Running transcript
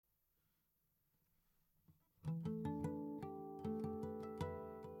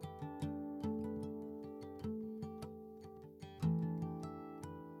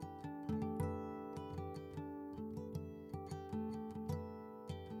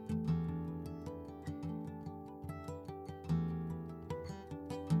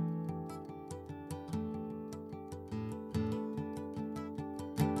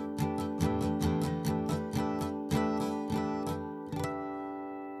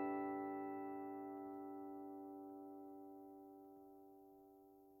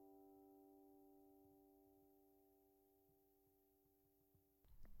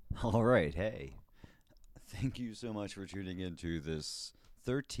All right, hey. Thank you so much for tuning into this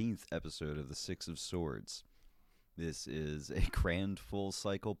 13th episode of the Six of Swords. This is a grand full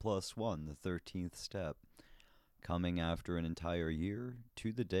cycle plus one, the 13th step, coming after an entire year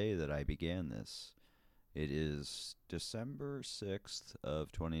to the day that I began this. It is December 6th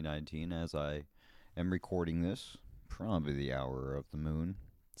of 2019 as I am recording this, probably the hour of the moon,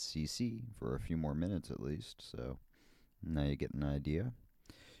 CC, for a few more minutes at least, so now you get an idea.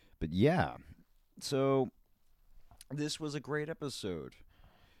 But yeah, so this was a great episode.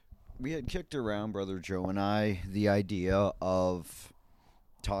 We had kicked around, Brother Joe and I, the idea of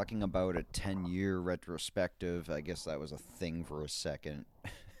talking about a 10-year retrospective. I guess that was a thing for a second.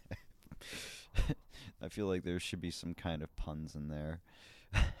 I feel like there should be some kind of puns in there.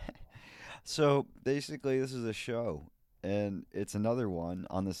 So basically, this is a show, and it's another one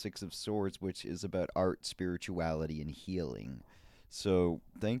on the Six of Swords, which is about art, spirituality, and healing. So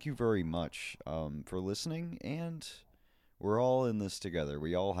thank you very much for listening, and we're all in this together.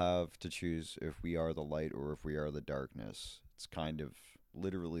 We all have to choose if we are the light or if we are the darkness. It's kind of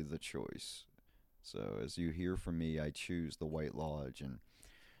literally the choice. So as you hear from me, I choose the White Lodge, and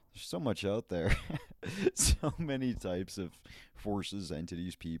there's so much out there. So many types of forces,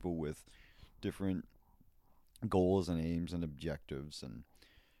 entities, people with different goals and aims and objectives, and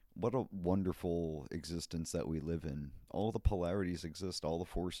what a wonderful existence that we live in. All the polarities exist, all the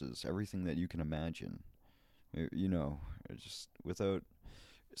forces, everything that you can imagine. You know, just without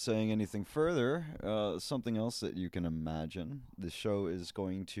saying anything further, something else that you can imagine. The show is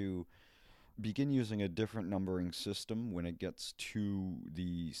going to begin using a different numbering system when it gets to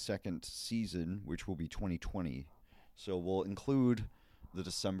the second season, which will be 2020. So we'll include the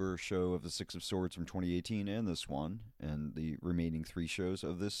December show of the Six of Swords from 2018 and this one, and the remaining three shows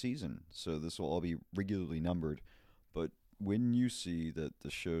of this season. So this will all be regularly numbered. But when you see that the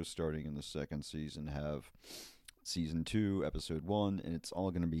shows starting in the second season have season 2, episode 1, and it's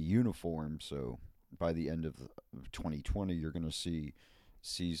all going to be uniform, so by the end of 2020, you're going to see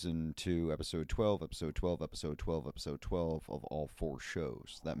season 2, episode 12, episode 12, episode 12, episode 12 of all 4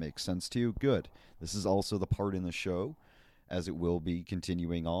 shows. That makes sense to you? Good. This is also the part in the show, as it will be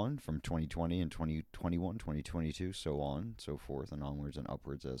continuing on from 2020 and 2021, 2022, so on, so forth, and onwards and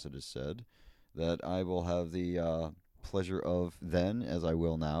upwards, as it is said, that I will have the pleasure of then, as I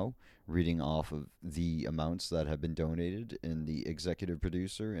will now, reading off of the amounts that have been donated in the executive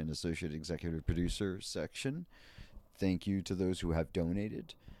producer and associate executive producer section. Thank you to those who have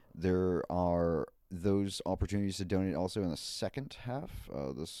donated. There are those opportunities to donate also in the second half,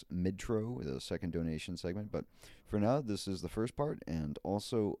 this midtro, the second donation segment. But for now, this is the first part, and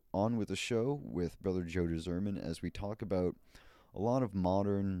also on with the show with Brother Joe DeZerman as we talk about a lot of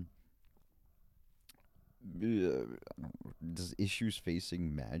modern issues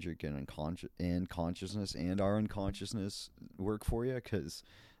facing magic and consciousness and our unconsciousness work for you, because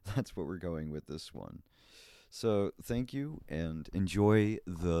that's what we're going with this one. So thank you and enjoy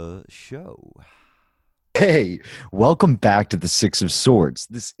the show. Hey, welcome back to the Six of Swords.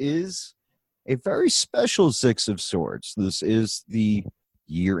 This is a very special Six of Swords. This is the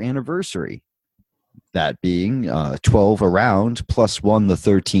year anniversary. That being 12 around plus 1, the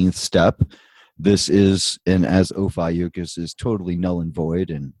 13th step. This is, and as Ophiuchus is totally null and void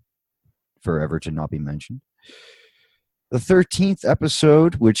and forever to not be mentioned. The 13th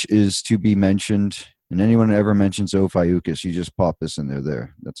episode, which is to be mentioned, and anyone that ever mentions Ophiuchus, you just pop this in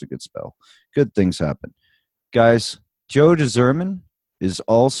there. That's a good spell. Good things happen. Guys, Joe DeZerman is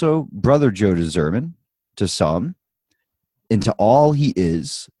also Brother Joe DeZerman to some, and to all he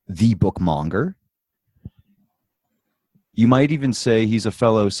is the bookmonger. You might even say he's a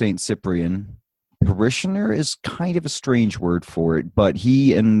fellow St. Cyprian. Parishioner is kind of a strange word for it, but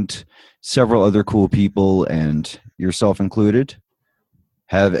he and several other cool people, and yourself included,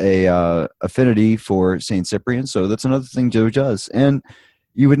 have a affinity for St. Cyprian. So that's another thing Joe does. And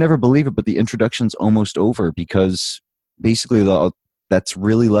you would never believe it, but the introduction's almost over, because basically that's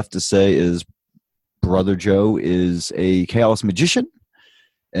really left to say is Brother Joe is a chaos magician,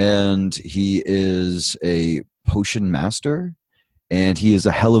 and he is a potion master, and he is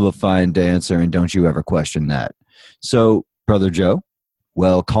a hell of a fine dancer, and don't you ever question that. So, Brother Joe,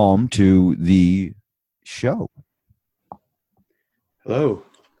 welcome to the show. Hello.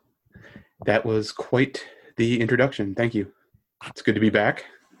 That was quite the introduction. Thank you. It's good to be back.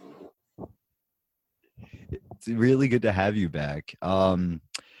 It's really good to have you back.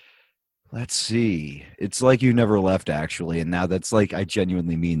 Let's see. It's like you never left, actually, and now that's like, I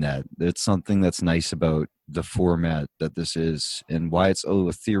genuinely mean that. It's something that's nice about the format that this is, and why it's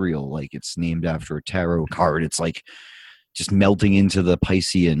ethereal. Like, it's named after a tarot card. It's like just melting into the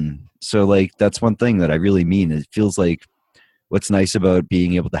Piscean. So like that's one thing that I really mean. It feels like what's nice about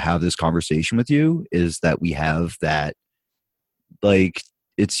being able to have this conversation with you is that we have that, like,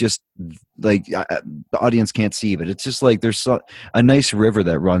 it's just like the audience can't see, but it's just like there's a nice river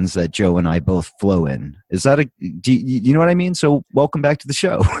that runs that Joe and I both flow in. Is that you know what I mean? So welcome back to the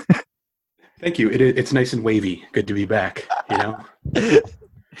show. Thank you. It's nice and wavy. Good to be back. You know,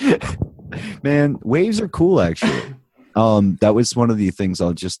 man, waves are cool actually. That was one of the things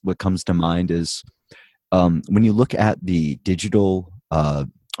what comes to mind is when you look at the digital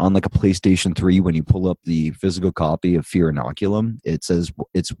on like a PlayStation 3, when you pull up the physical copy of Fear Inoculum, it says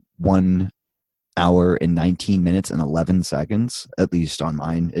it's 1 hour and 19 minutes and 11 seconds. At least on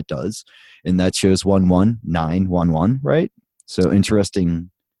mine, it does, and that shows 11911, right? So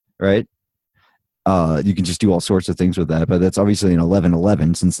interesting, right? You can just do all sorts of things with that, but that's obviously an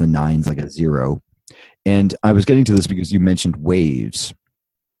 1111 since the 9's like a 0. And I was getting to this because you mentioned waves,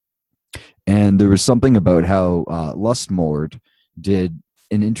 and there was something about how Lustmord did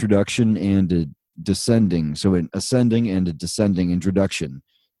an introduction and a descending, so an ascending and a descending introduction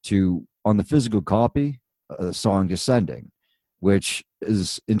to, on the physical copy, a song Descending, which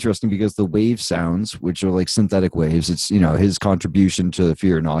is interesting because the wave sounds, which are like synthetic waves, it's, you know, his contribution to the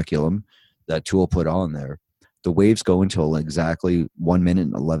Fear Inoculum that Tool put on there. The waves go until exactly 1 minute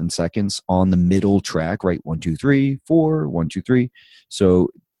and 11 seconds on the middle track, right? 1, 2, 3, 4, 1, 2, 3. So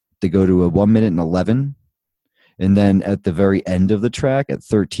they go to a 1 minute and 11. And then at the very end of the track at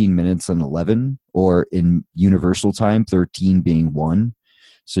 13 minutes and 11, or in universal time, 13 being 1.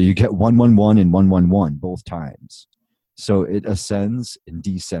 So you get 111 and 111 both times. So it ascends and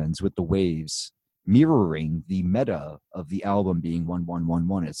descends with the waves mirroring the meta of the album being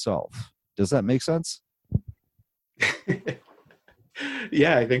 1111 itself. Does that make sense?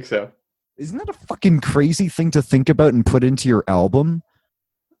 Yeah, I think so. Isn't that a fucking crazy thing to think about and put into your album?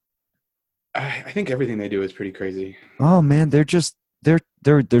 I think everything they do is pretty crazy. Oh man, they're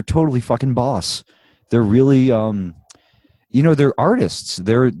totally fucking boss. They're really you know, they're artists.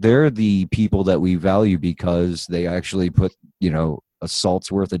 They're the people that we value because they actually put, you know, a salt's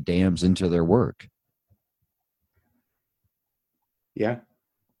worth of dams into their work. Yeah,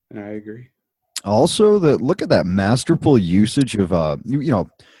 I agree. Also, look at that masterful usage of you know,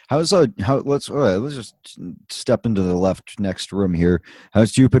 let's just step into the left next room here.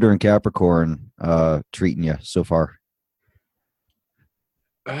 How's Jupiter and Capricorn treating you so far?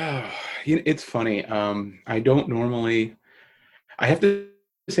 It's funny. I don't normally. I have to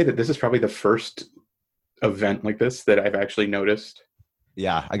say that this is probably the first event like this that I've actually noticed.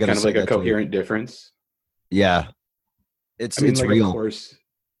 Yeah, I got kind of like a coherent difference. Yeah, it's like, real.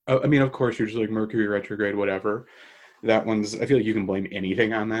 Of course, you're just like Mercury retrograde, whatever. That one's. I feel like you can blame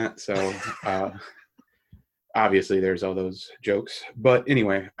anything on that. So obviously, there's all those jokes. But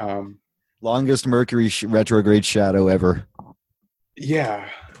anyway, longest Mercury retrograde shadow ever. Yeah,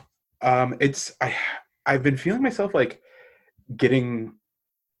 I've been feeling myself like getting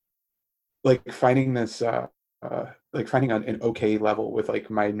like finding this like finding an okay level with like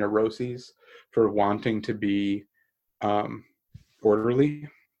my neuroses for wanting to be orderly.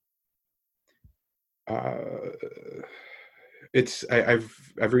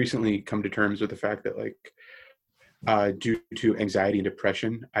 I've recently come to terms with the fact that like due to anxiety and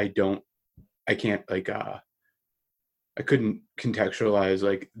depression, I can't like I couldn't contextualize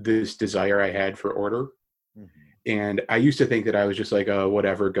like this desire I had for order. Mm-hmm. And I used to think that I was just like a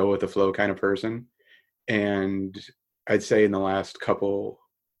whatever, go with the flow kind of person. And I'd say in the last couple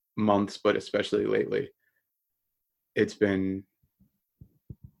months, but especially lately,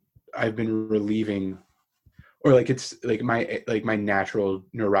 I've been relieving, or like it's like my natural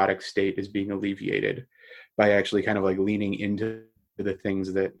neurotic state is being alleviated by actually kind of like leaning into the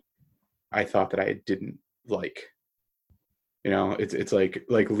things that I thought that I didn't like. You know, it's like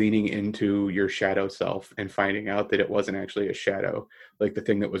leaning into your shadow self and finding out that it wasn't actually a shadow. Like the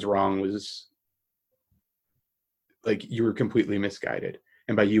thing that was wrong was like you were completely misguided.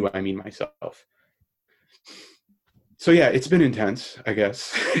 And by you, I mean myself. So yeah, it's been intense, I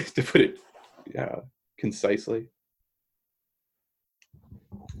guess, to put it concisely.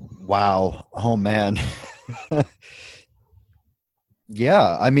 Wow. Oh man.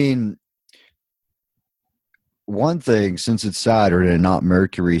 Yeah, I mean, one thing, since it's Saturn and not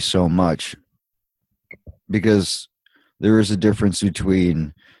Mercury so much, because there is a difference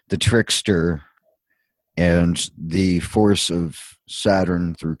between the trickster and the force of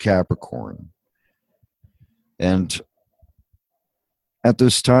Saturn through Capricorn. And at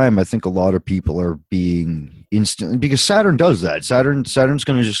this time, I think a lot of people are being instantly, because Saturn does that. Saturn's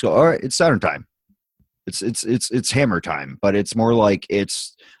going to just go, all right, it's Saturn time. It's hammer time, but it's more like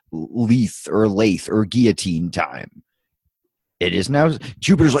it's lathe or guillotine time. It is now.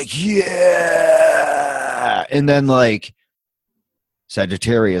 Jupiter's like, yeah, and then like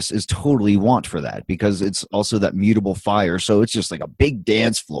Sagittarius is totally want for that because it's also that mutable fire. So it's just like a big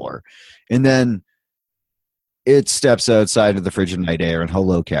dance floor, and then it steps outside of the frigid night air and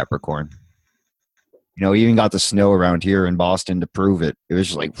hello Capricorn. You know, we even got the snow around here in Boston to prove it. It was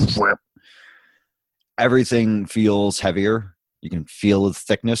just like whoop. Everything feels heavier. You can feel the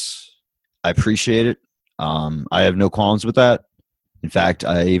thickness. I appreciate it. I have no qualms with that. In fact,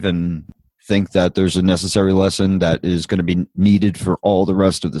 I even think that there's a necessary lesson that is going to be needed for all the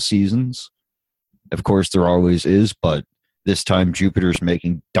rest of the seasons. Of course, there always is, but this time Jupiter's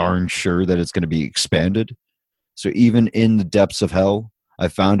making darn sure that it's going to be expanded. So even in the depths of hell, I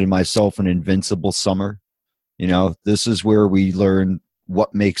found in myself an invincible summer. You know, this is where we learn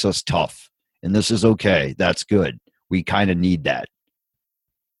what makes us tough. And this is okay. That's good. We kind of need that.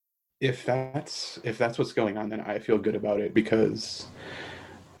 If that's what's going on, then I feel good about it because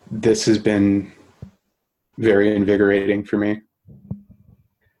this has been very invigorating for me.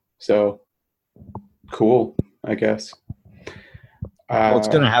 So cool, I guess. Well, it's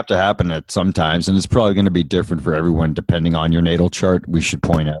going to happen at some times, and it's probably going to be different for everyone depending on your natal chart, we should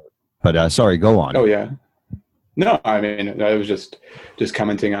point out. But sorry, go on. Oh, yeah. No, I mean, I was just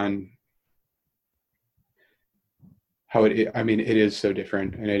commenting on how it is so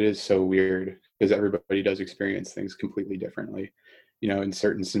different and it is so weird because everybody does experience things completely differently. You know, in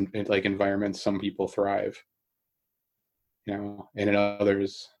certain like environments, some people thrive, you know, and in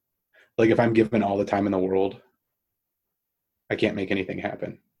others, like if I'm given all the time in the world, I can't make anything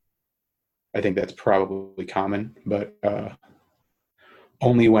happen. I think that's probably common, but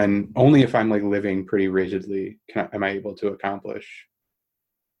only if I'm like living pretty rigidly am I able to accomplish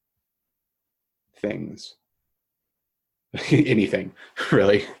things. Anything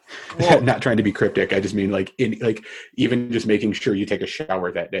really. Well, not trying to be cryptic. I just mean like even just making sure you take a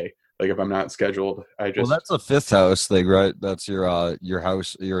shower that day. Like if I'm not scheduled, well, that's a fifth house thing, right? That's your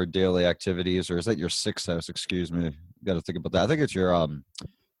house, your daily activities, or is that your sixth house? Excuse me, got to think about that. I think it's your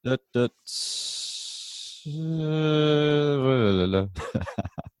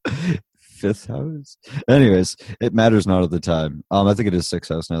fifth house. Anyways, it matters not at the time. I think it is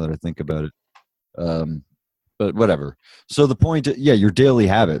sixth house now that I think about it. But whatever. So the point, yeah, your daily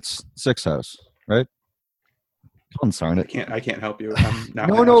habits, sixth house, right? I'm sorry. I can't help you. I'm not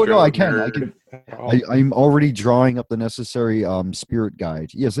no. I can. I'm already drawing up the necessary spirit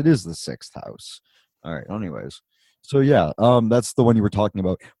guide. Yes, it is the sixth house. All right. Anyways, so yeah, that's the one you were talking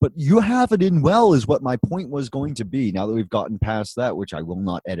about. But you have it in well, is what my point was going to be. Now that we've gotten past that, which I will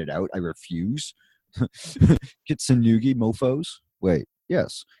not edit out, I refuse. Kitsunugi mofos. Wait.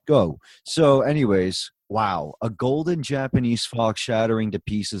 Yes, go. So, anyways, wow, a golden Japanese fox shattering to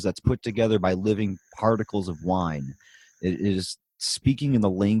pieces that's put together by living particles of wine. It is speaking in the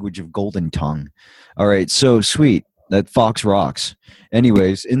language of golden tongue. All right, so sweet. That fox rocks.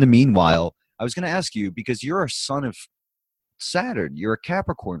 Anyways, in the meanwhile, I was going to ask you, because you're a son of Saturn, you're a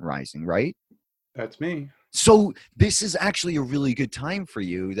Capricorn rising, right? That's me. So this is actually a really good time for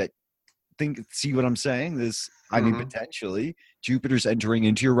you see what I'm saying? Potentially Jupiter's entering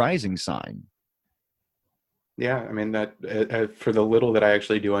into your rising sign. Yeah, I mean that for the little that I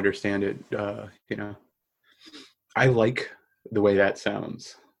actually do understand it, you know, I like the way that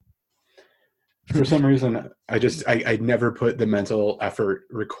sounds. For some reason, I never put the mental effort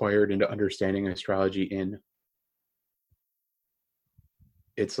required into understanding astrology in.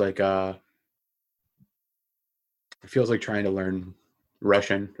 It's like it feels like trying to learn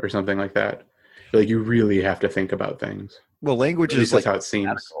Russian or something like that. Like you really have to think about things. Well, language is like how it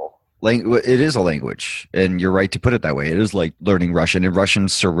seems. It is a language, and you're right to put it that way. It is like learning Russian, and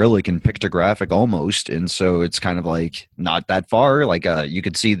Russian's Cyrillic and pictographic almost, and so it's kind of like not that far. Like you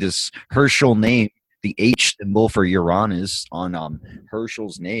could see this Herschel name, the H symbol for Uranus on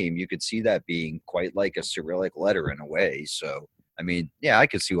Herschel's name. You could see that being quite like a Cyrillic letter in a way. So, I mean, yeah, I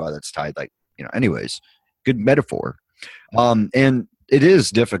could see why that's tied. Like, you know, anyways, good metaphor. And it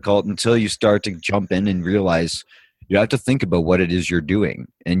is difficult until you start to jump in and realize you have to think about what it is you're doing.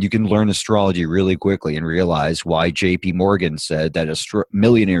 And you can learn astrology really quickly and realize why JP Morgan said that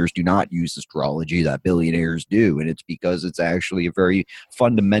millionaires do not use astrology, that billionaires do. And it's because it's actually a very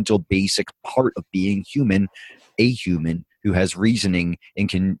fundamental, basic part of being human, a human who has reasoning and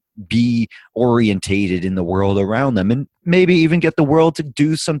can be orientated in the world around them and maybe even get the world to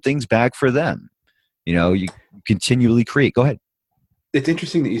do some things back for them. You know, you continually create. Go ahead. It's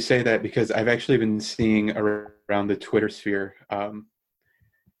interesting that you say that because I've actually been seeing around the Twitter sphere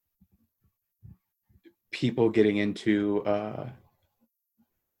people getting into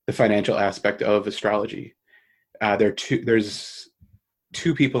the financial aspect of astrology. There's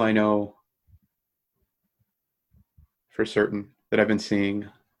two people I know for certain that I've been seeing.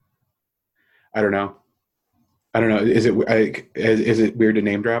 I don't know. Is it weird to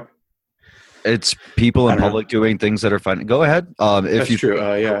name drop? It's people I in don't know. public doing things that are fun. Go ahead. If That's you true.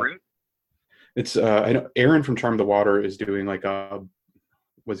 Yeah. appropriate. It's I know Aaron from Charm the Water is doing like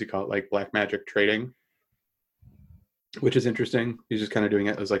what's he call it, like black magic trading, which is interesting. He's just kind of doing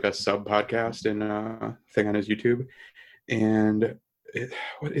it as like a sub podcast and thing on his YouTube. And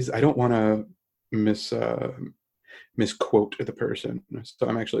I don't want to misquote the person, so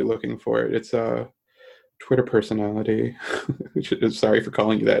I'm actually looking for it. It's a Twitter personality. Sorry for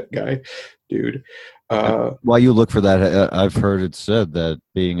calling you that guy, dude. While you look for that, I've heard it said that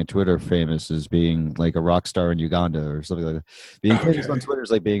being a Twitter famous is being like a rock star in Uganda or something like that. Being famous on Twitter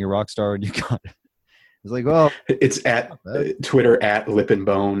is like being a rock star in Uganda. It's like, well, it's at Twitter at Lip and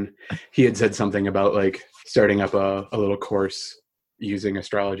Bone. He had said something about like starting up a little course using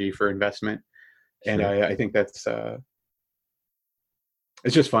astrology for investment, and I think that's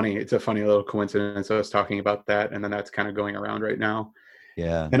it's just funny. It's a funny little coincidence. I was talking about that, and then that's kind of going around right now.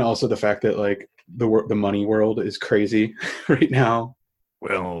 Yeah, and also the fact that like the money world is crazy right now.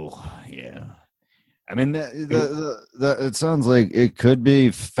 Well, yeah. I mean, it sounds like it could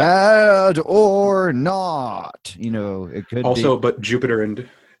be fad or not. You know, it could also, be but Jupiter and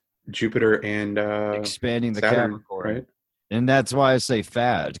expanding the Saturn, Capricorn, right? And that's why I say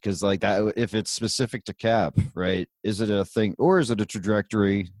fad, because like that, if it's specific to Cap, right? Is it a thing, or is it a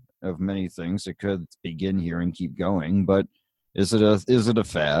trajectory of many things? It could begin here and keep going, but is it a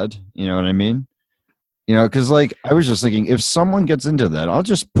fad? You know what I mean? You know, because like I was just thinking, if someone gets into that, I'll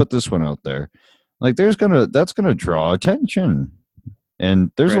just put this one out there. Like, that's gonna draw attention,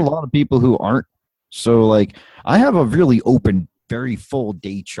 and there's a lot of people who aren't. So, like, I have a really open, very full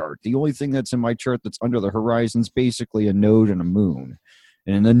day chart. The only thing that's in my chart that's under the horizon is basically a node and a moon,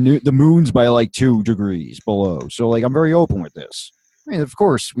 and the moon's by like 2 degrees below. So, like, I'm very open with this. I mean, of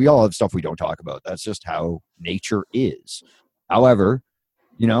course, we all have stuff we don't talk about. That's just how nature is. However,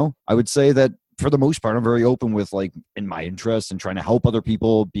 you know, I would say that for the most part, I'm very open with like in my interest and trying to help other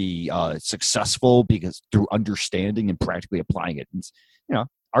people be successful because through understanding and practically applying it. And, you know,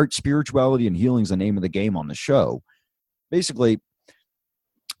 art, spirituality, and healing is the name of the game on the show. Basically,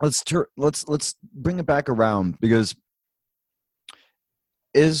 let's bring it back around, because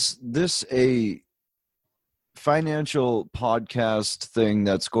is this a financial podcast thing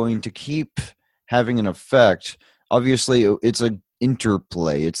that's going to keep having an effect? Obviously, it's a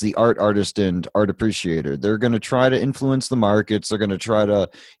interplay. It's the artist and art appreciator. They're going to try to influence the markets. They're going to try to,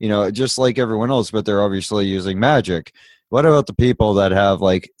 you know, just like everyone else, but they're obviously using magic. What about the people that have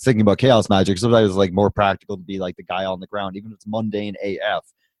like thinking about chaos magic? Sometimes it's like more practical to be like the guy on the ground, even if it's mundane AF.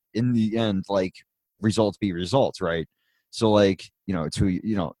 In the end, like, results be results, right? So like, you know, it's who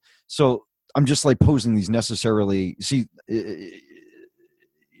you know. So I'm just like posing these necessarily. See,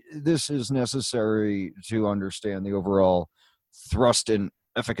 this is necessary to understand the overall thrust and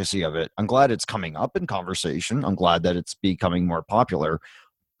efficacy of it. I'm glad it's coming up in conversation. I'm glad that it's becoming more popular.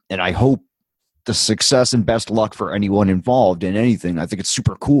 And I hope the success and best luck for anyone involved in anything. I think it's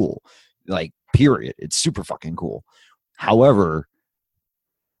super cool. Like, period. It's super fucking cool. However,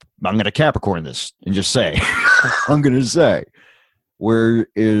 I'm going to Capricorn this and just say, I'm going to say, where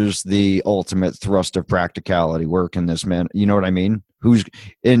is the ultimate thrust of practicality? Where can this man, you know what I mean? Who's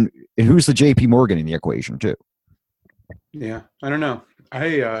the JP Morgan in the equation too? Yeah, I don't know.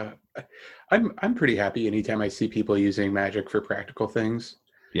 I'm pretty happy anytime I see people using magic for practical things.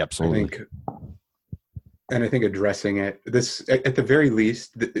 Yeah, absolutely. I think addressing it, this at the very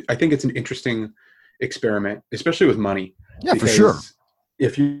least, I think it's an interesting experiment, especially with money. Yeah, for sure.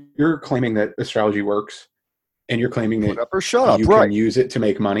 If you're claiming that astrology works, and you're claiming that you can use it to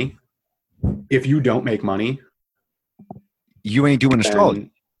make money, if you don't make money, you ain't doing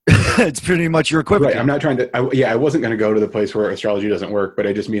astrology. It's pretty much your equivalent. Right. I'm not trying to. I wasn't going to go to the place where astrology doesn't work, but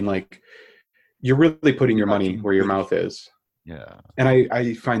I just mean like you're really putting your money where your mouth is. Yeah. And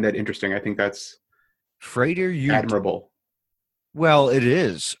I find that interesting. I think that's admirable. Well, it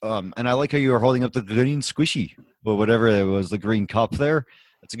is. And I like how you were holding up the green squishy, or whatever it was, the green cup there.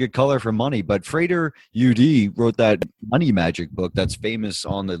 That's a good color for money. But Frater UD wrote that money magic book that's famous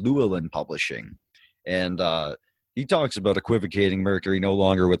on the Llewellyn Publishing. And he talks about equivocating Mercury no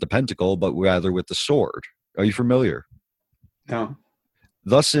longer with the pentacle, but rather with the sword. Are you familiar? No.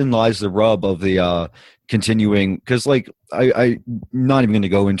 Thus in lies the rub of the continuing, because like I'm not even going to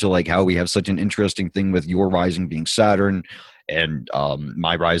go into like how we have such an interesting thing with your rising being Saturn and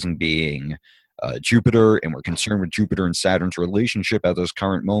my rising being Jupiter, and we're concerned with Jupiter and Saturn's relationship at this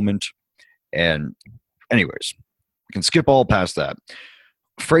current moment. And anyways, we can skip all past that.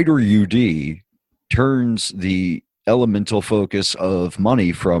 Freighter UD turns the elemental focus of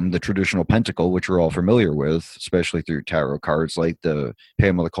money from the traditional pentacle, which we're all familiar with, especially through tarot cards like the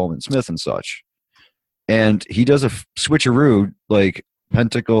Pamela Coleman Smith and such. And he does a switcheroo like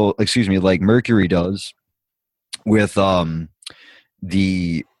like Mercury does with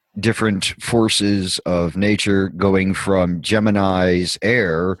the different forces of nature going from Gemini's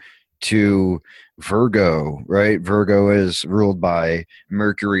air to Virgo, right? Virgo is ruled by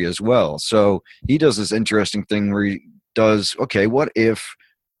Mercury as well. So he does this interesting thing where he does, okay, what if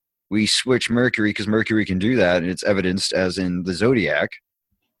we switch Mercury, because Mercury can do that, and it's evidenced as in the zodiac.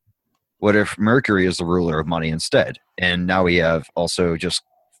 What if Mercury is the ruler of money instead? And now we have also, just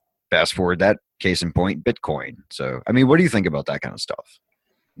fast forward that case in point, Bitcoin. So, I mean, what do you think about that kind of stuff?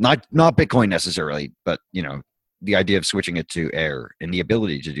 Not Bitcoin necessarily, but, you know, the idea of switching it to air and the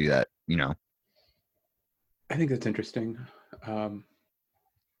ability to do that, you know? I think that's interesting. I mean,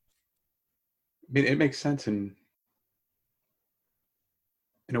 it makes sense in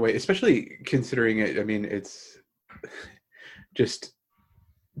a way, especially considering it. I mean, it's just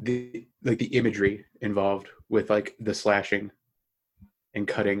the imagery involved with like the slashing and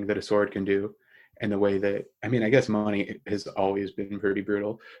cutting that a sword can do, and the way that, I mean, I guess money has always been pretty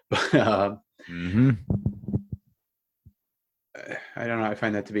brutal, but I don't know. I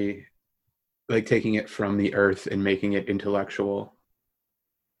find that to be like taking it from the earth and making it intellectual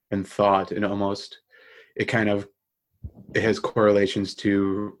and thought, and almost it has correlations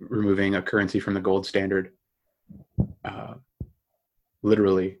to removing a currency from the gold standard.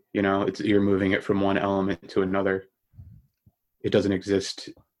 Literally, you know, you're moving it from one element to another. It doesn't exist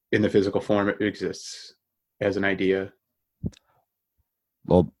in the physical form. It exists as an idea.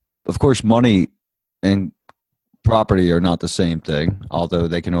 Well, of course, money and property are not the same thing, although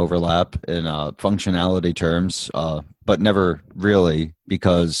they can overlap in functionality terms, but never really,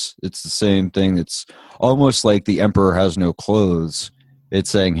 because it's the same thing. It's almost like the emperor has no clothes. It's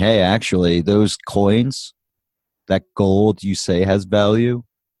saying, hey, actually, those coins, that gold you say has value,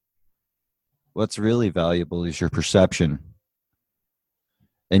 what's really valuable is your perception.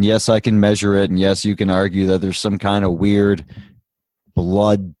 And yes, I can measure it, and yes, you can argue that there's some kind of weird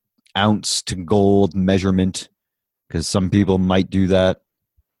blood ounce to gold measurement, because some people might do that,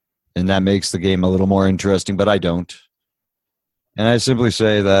 and that makes the game a little more interesting, but I don't. And I simply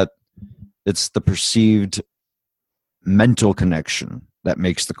say that it's the perceived mental connection that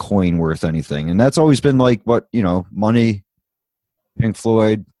makes the coin worth anything. And that's always been like what, you know, money, Pink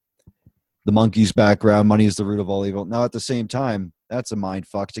Floyd, the Monkees background, money is the root of all evil. Now, at the same time, that's a mind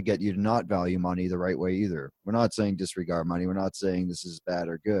fuck to get you to not value money the right way either. We're not saying disregard money. We're not saying this is bad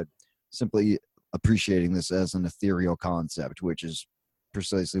or good. Simply appreciating this as an ethereal concept, which is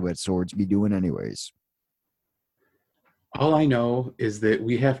precisely what swords be doing anyways. All I know is that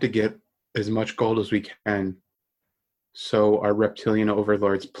we have to get as much gold as we can, so our reptilian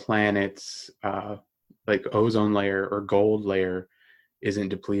overlords' planets, like ozone layer or gold layer, isn't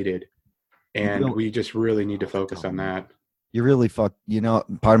depleted. And we just really need to focus on that. You really fuck, you know,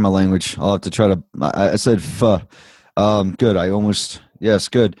 pardon my language. I'll have to try to, I said, good. I almost, yes,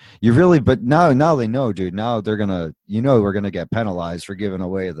 good. You really, but now they know, dude. Now they're going to, you know, we're going to get penalized for giving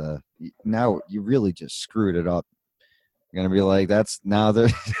away now you really just screwed it up. You're going to be like, that's now they're.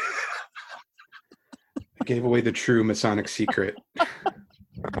 I gave away the true Masonic secret.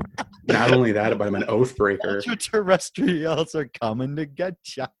 Not only that, but I'm an oath breaker. Extraterrestrials are coming to get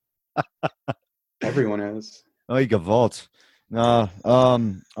you. Everyone is. Oh, you can vault. No,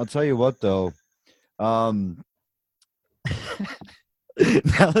 I'll tell you what though. Now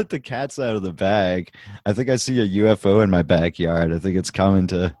that the cat's out of the bag, I think I see a UFO in my backyard. I think it's coming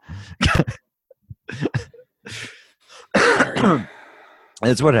to.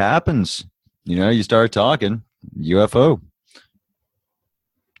 It's what happens. You know, you start talking UFO.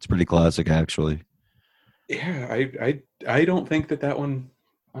 It's pretty classic, actually. Yeah, I don't think that one.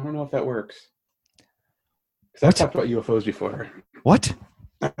 I don't know if that works. Because I've talked about UFOs before. What?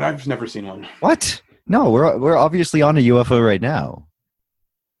 I've never seen one. What? No, we're obviously on a UFO right now.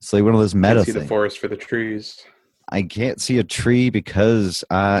 It's like one of those meta things. I can't see the forest for the trees. I can't see a tree because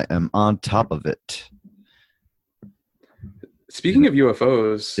I am on top of it. Speaking of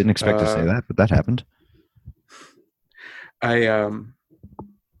UFOs, didn't expect to say that, but that happened. I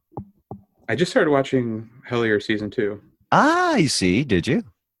just started watching Hellier season 2. I see. Did you?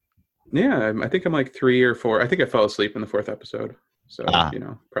 Yeah, I think I'm like 3 or 4. I think I fell asleep in the 4th episode. So, you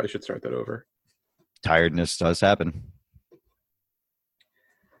know, probably should start that over. Tiredness does happen.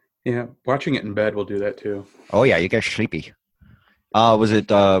 Yeah, watching it in bed will do that too. Oh yeah, you get sleepy. Was it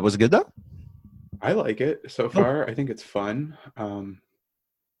good though? I like it so Oh. far. I think it's fun.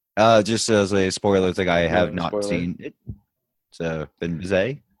 Just as a spoiler thing, I Yeah, have like a not spoiler. seen it. It's been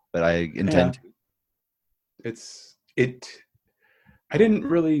busy, but I intend Yeah, to. it's it. I didn't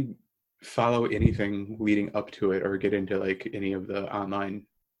really follow anything leading up to it or get into like any of the online.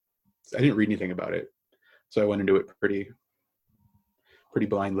 I didn't read anything about it, so I went into it pretty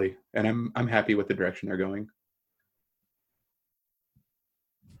blindly, and I'm happy with the direction they're going.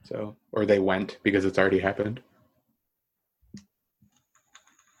 So, or they went because it's already happened.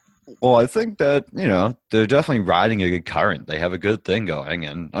 Well, I think that, they're definitely riding a good current. They have a good thing going,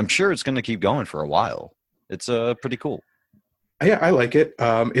 and I'm sure it's going to keep going for a while. It's pretty cool. Yeah, I like it.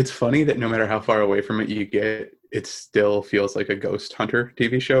 It's funny that no matter how far away from it you get, it still feels like a Ghost Hunter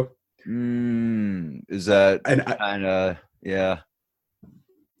TV show. Is that And kind of, yeah.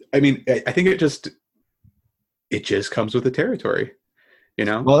 I mean, I think it just comes with the territory, you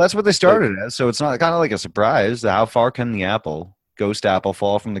know? Well, that's what they Like, started as, so it's not kind of like a surprise. How far can the ghost apple,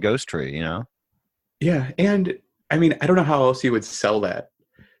 fall from the ghost tree, you know? yeah, and I mean, I don't know how else you would sell that,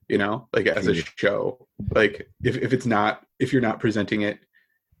 like as a True. show. Like if it's not if you're not presenting it,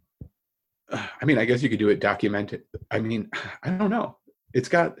 I mean, I guess you could do it documented. I mean, I don't know. It's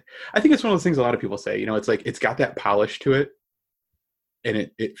got I think it's one of those things a lot of people say, it's like it's got that polish to it and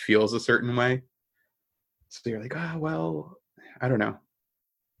it feels a certain way. So you're like, well, I don't know.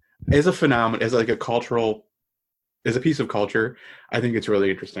 As a phenomenon, as like a cultural, as a piece of culture, I think it's really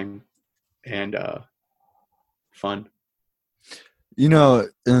interesting and fun.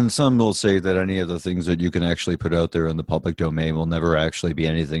 And some will say that any of the things that you can actually put out there in the public domain will never actually be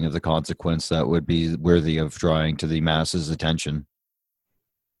anything of the consequence that would be worthy of drawing to the masses' attention.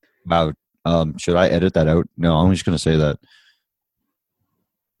 Wow. Should I edit that out? No, I'm just going to say that.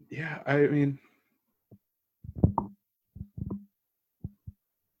 Yeah, I mean,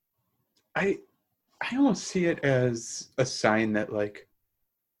 I I almost see it as a sign that like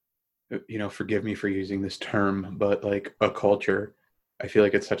forgive me for using this term, but like a culture, I feel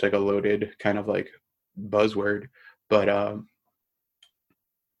like it's such like a loaded kind of like buzzword, but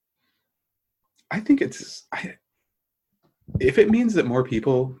I think if it means that more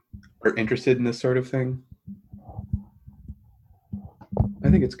people are interested in this sort of thing, I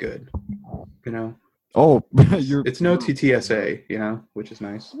think it's good. You know, Oh, it's you're. it's no TTSA, which is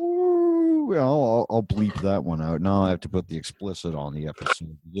nice. Ooh, well, I'll bleep that one out. Now I have to put the explicit on the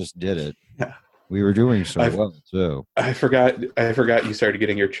episode. We just did it. Yeah, We were doing so I well, too. I forgot you started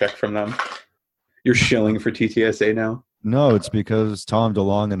getting your check from them. You're shilling for TTSA now. No, it's because Tom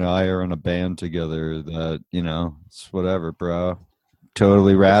DeLong and I are in a band together that, it's whatever, bro.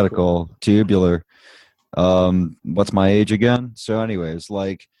 Totally That's cool. radical, tubular. What's my age again? So, anyways,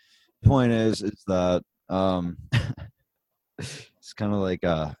 like, point is that it's kind of like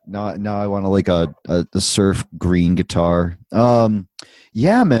now I want to like a surf green guitar.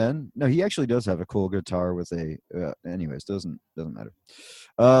 Yeah, man. No, he actually does have a cool guitar with a. Anyways, doesn't matter.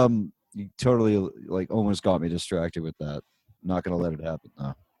 You totally like almost got me distracted with that. Not gonna let it happen.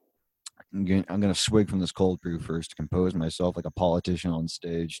 No. I'm gonna swig from this cold brew first to compose myself like a politician on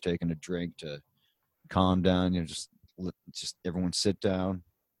stage, taking a drink to calm down. Just everyone sit down,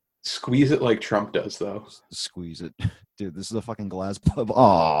 Squeeze it like Trump does, though. just squeeze it, dude. This is a fucking glass pub.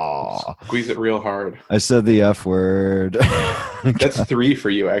 Oh, Squeeze it real hard. I said the F word. That's three for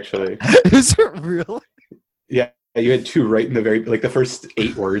you, actually. Is it really? Yeah, you had two right in the very like the first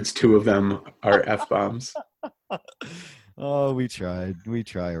 8 words. Two of them are f bombs. Oh, we tried. We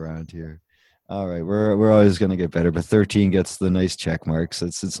try around here. All right, we're always gonna get better, but 13 gets the nice check marks.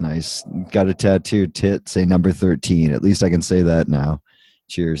 It's nice. Got a tattooed tit, say number 13. At least I can say that now.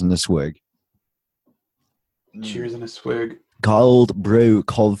 Cheers and a swig. Cheers and a swig. Cold brew,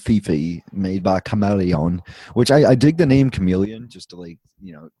 cold fifi, made by Chameleon, which I dig the name Chameleon, just to like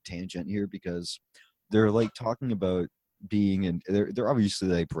tangent here because they're like talking about being in they're obviously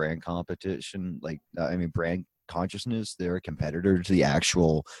like brand competition, like I mean brand consciousness. They're a competitor to the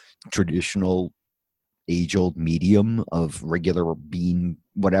actual traditional age old medium of regular bean,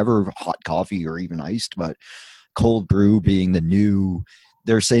 whatever, hot coffee or even iced, but cold brew being the new.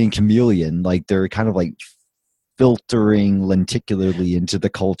 They're saying chameleon, like they're kind of like filtering lenticularly into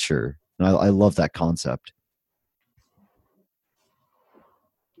the culture. And I love that concept.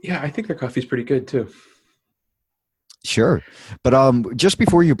 Yeah, I think their coffee's pretty good too. Sure, but just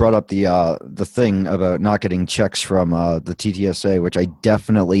before you brought up the thing about not getting checks from the TTSA, which I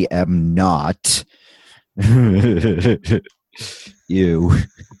definitely am not. You,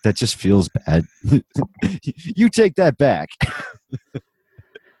 that just feels bad. You take that back.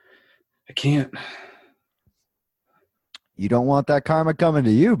 I can't. You don't want that karma coming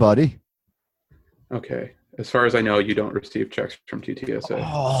to you, buddy. Okay. As far as I know, you don't receive checks from TTSA.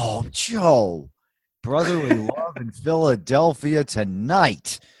 Oh, Joe. Brotherly love in Philadelphia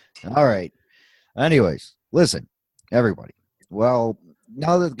tonight. All right. Anyways, listen, everybody. Well,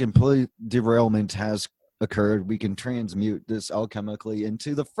 now that the complete derailment has occurred, we can transmute this alchemically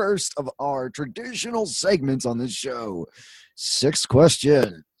into the first of our traditional segments on this show. 6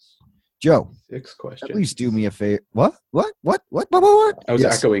 questions. Joe, 6 questions. at least do me a favor. What? I was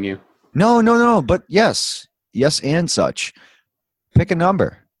Yes. echoing you. No. But yes, and such. Pick a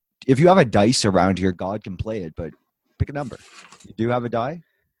number. If you have a dice around here, God can play it, but pick a number. You do have a die?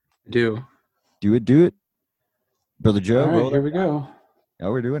 Do it. Brother Joe, All right, roll here that. we go.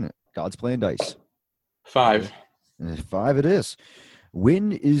 Now we're doing it. God's playing dice. 5. 5 it is.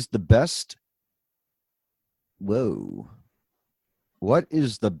 When is the best? Whoa. What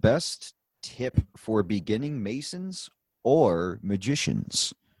is the best tip for beginning Masons or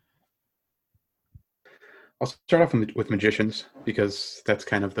magicians? I'll start off with magicians because that's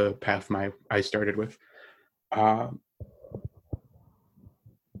kind of the path I started with. I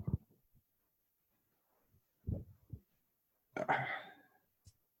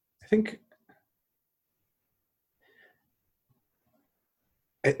think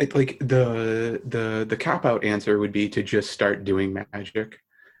like the cop out answer would be to just start doing magic,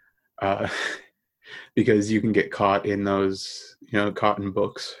 because you can get caught in those, caught in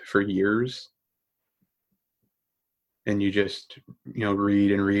books for years, and you just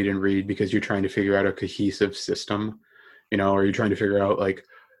read and read and read because you're trying to figure out a cohesive system, or you're trying to figure out like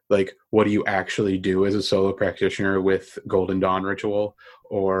what do you actually do as a solo practitioner with Golden Dawn ritual,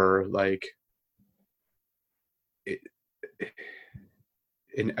 or like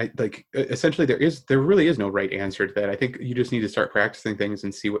and I like essentially there really is no right answer to that. I think you just need to start practicing things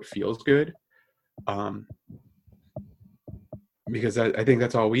and see what feels good, because I think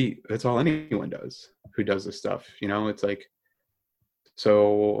that's all anyone does who does this stuff. It's like,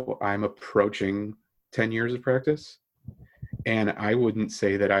 so I'm approaching 10 years of practice, and I wouldn't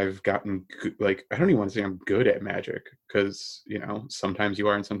say that I've gotten like, I don't even want to say I'm good at magic, because sometimes you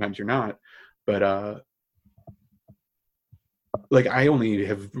are and sometimes you're not, but like I only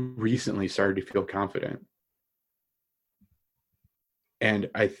have recently started to feel confident. And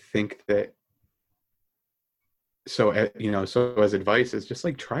I think that, so as advice is just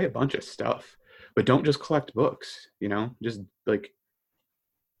like, try a bunch of stuff, but don't just collect books, just like,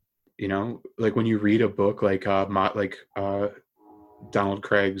 like when you read a book like Donald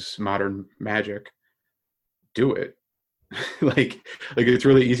Craig's Modern Magic, do it. like it's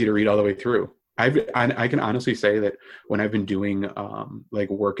really easy to read all the way through. I can honestly say that when I've been doing like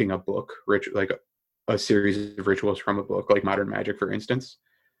working a book, like a series of rituals from a book, like Modern Magic, for instance,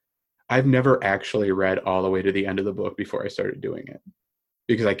 I've never actually read all the way to the end of the book before I started doing it,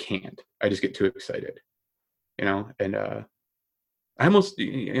 because I can't. I just get too excited, and I don't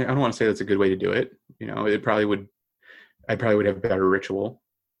want to say that's a good way to do it. I probably would have better ritual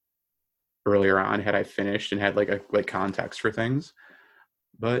earlier on had I finished and had like context for things,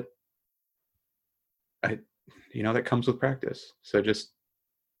 but that comes with practice. So just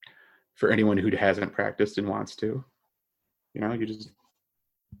for anyone who hasn't practiced and wants to, you just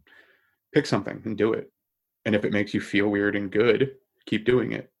pick something and do it. And if it makes you feel weird and good, keep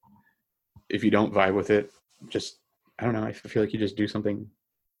doing it. If you don't vibe with it, just, I don't know, I feel like you just do something.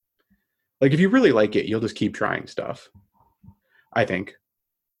 Like if you really like it, you'll just keep trying stuff, I think.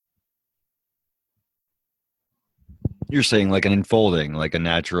 You're saying like an unfolding, like a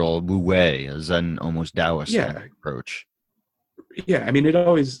natural Wu Wei, a Zen, almost Taoist approach. Yeah, I mean, it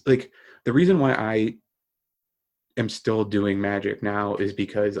always, like, the reason why I am still doing magic now is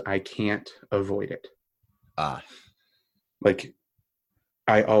because I can't avoid it. Like,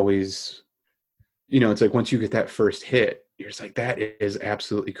 I always, it's like once you get that first hit, you're just like, that is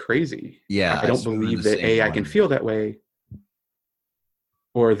absolutely crazy. Yeah, I don't believe that I can feel that way,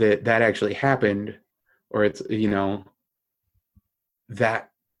 or that actually happened, or it's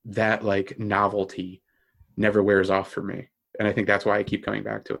that like novelty never wears off for me, and I think that's why I keep coming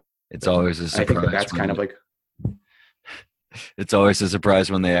back to it. It's always a surprise. I think that's kind of like, it's always a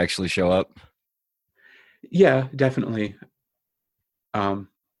surprise when they actually show up. Yeah, definitely. I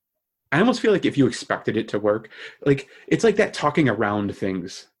almost feel like if you expected it to work, like it's like that talking around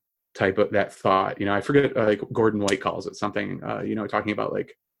things type of that thought. I forget, like Gordon White calls it something. Talking about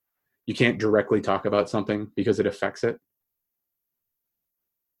like you can't directly talk about something because it affects it,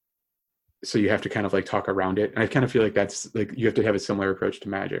 so you have to kind of like talk around it. And I kind of feel like that's like you have to have a similar approach to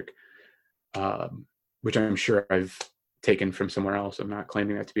magic, which I'm sure I've taken from somewhere else. I'm not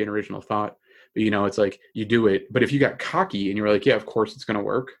claiming that to be an original thought, but it's like you do it. But if you got cocky and you were like, yeah, of course it's going to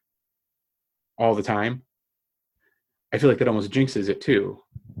work all the time, I feel like that almost jinxes it too.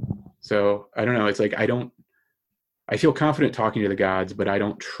 So I don't know. It's like I feel confident talking to the gods, but I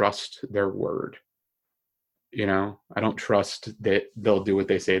don't trust their word. I don't trust that they'll do what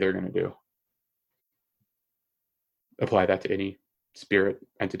they say they're going to do. Apply that to any spirit,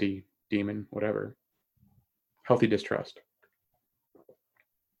 entity, demon, whatever. Healthy distrust.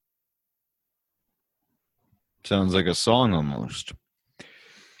 Sounds like a song almost.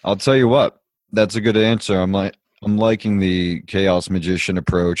 I'll tell you what, that's a good answer. I'm liking the chaos magician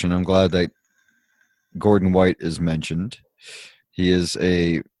approach, and I'm glad that Gordon White is mentioned. He is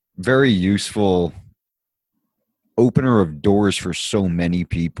a very useful opener of doors for so many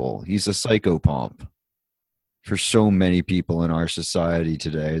people. He's a psychopomp for so many people in our society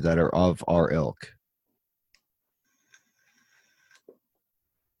today that are of our ilk.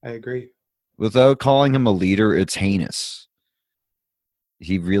 I agree. Without calling him a leader, it's heinous.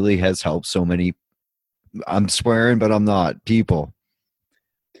 He really has helped so many, I'm swearing, but I'm not, people.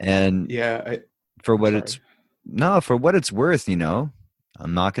 And yeah, for what it's worth, I'm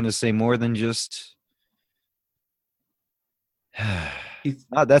not going to say more than just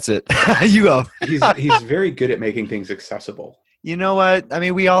that's it. You go. he's very good at making things accessible. You know what? I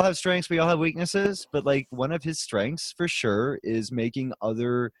mean, we all have strengths, we all have weaknesses, but like one of his strengths for sure is making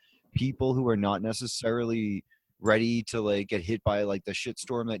other people who are not necessarily ready to like get hit by like the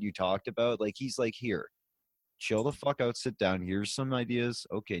shitstorm that you talked about. Like he's like, here, chill the fuck out, sit down. Here's some ideas.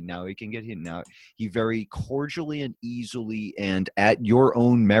 Okay, now he can get hit. Now he very cordially and easily and at your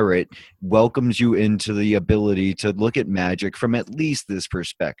own merit welcomes you into the ability to look at magic from at least this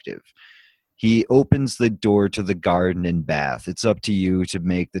perspective. He opens the door to the garden and bath. It's up to you to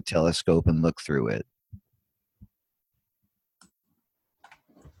make the telescope and look through it.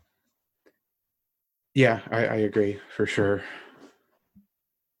 Yeah, I agree for sure.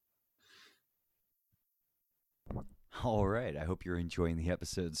 All right. I hope you're enjoying the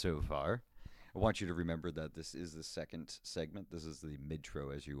episode so far. I want you to remember that this is the second segment. This is the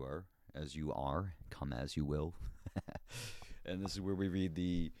midtro as you are, come as you will. And this is where we read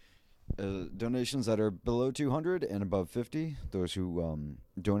the donations that are below 200 and above 50. Those who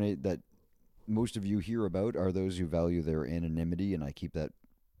donate that most of you hear about are those who value their anonymity, and I keep that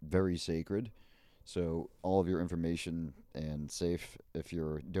very sacred. So all of your information and safe. If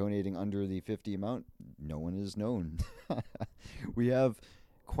you're donating under the 50 amount, no one is known. We have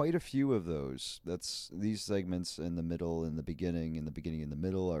quite a few of those. That's these segments in the middle and the beginning, and the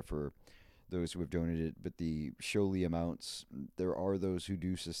middle are for those who have donated, but the showly amounts, there are those who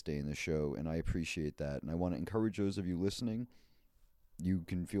do sustain the show, and I appreciate that. And I want to encourage those of you listening, you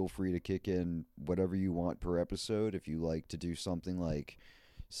can feel free to kick in whatever you want per episode. If you like to do something like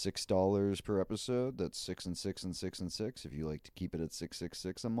 $6 per episode, that's 6 and 6 and 6 and 6. If you like to keep it at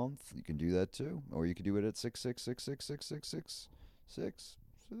 666 a month, you can do that too. Or you can do it at 6666666.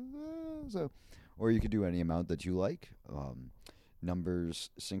 So, or you could do any amount that you like.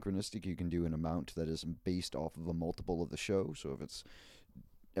 Numbers synchronistic, you can do an amount that is based off of a multiple of the show. So if it's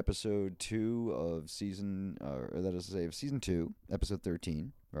episode 2 of season, or that is to say of season 2, episode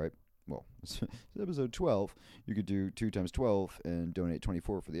 13, right? Well, it's episode 12. You could do 2 times 12 and donate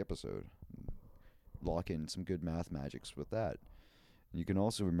 24 for the episode. Lock in some good math magics with that. And you can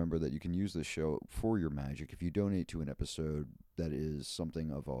also remember that you can use this show for your magic. If you donate to an episode that is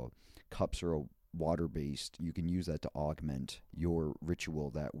something of a cups or a water-based, you can use that to augment your ritual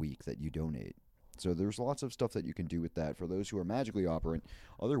that week that you donate. So there's lots of stuff that you can do with that for those who are magically operant.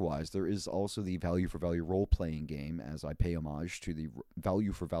 Otherwise, there is also the value for value role-playing game, as I pay homage to the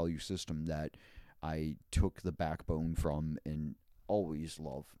value for value system that I took the backbone from and always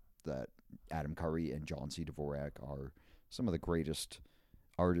love. That Adam Curry and John C. Dvorak are some of the greatest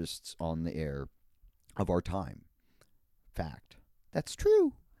artists on the air of our time. Fact. That's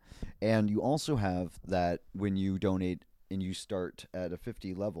true. And you also have that when you donate and you start at a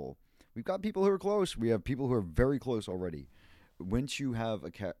 50 level, we've got people who are close. We have people who are very close already. Once you have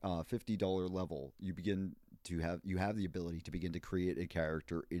a $50 level, you have the ability to begin to create a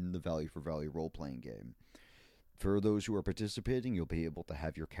character in the value for value role playing game. For those who are participating, you'll be able to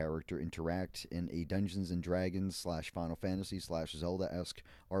have your character interact in a Dungeons and Dragons / Final Fantasy / Zelda-esque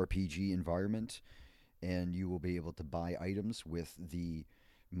RPG environment, and you will be able to buy items with the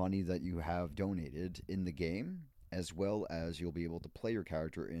money that you have donated in the game, as well as you'll be able to play your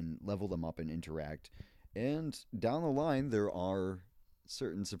character and level them up and interact. And down the line, there are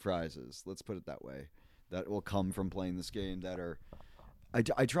certain surprises, let's put it that way, that will come from playing this game that are... I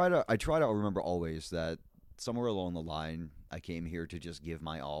try to remember always that somewhere along the line, I came here to just give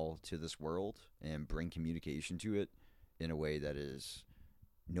my all to this world and bring communication to it in a way that is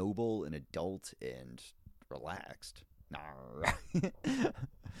noble and adult and relaxed.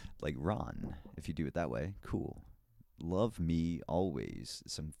 Like Ron, if you do it that way, cool. Love me always.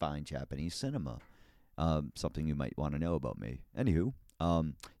 Some fine Japanese cinema. Something you might want to know about me. Anywho,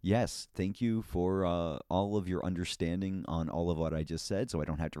 yes, thank you for all of your understanding on all of what I just said, so I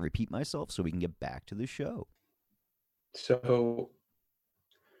don't have to repeat myself, so we can get back to the show. So,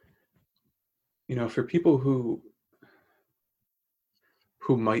 for people who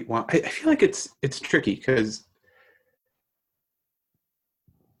might want, I feel like it's tricky because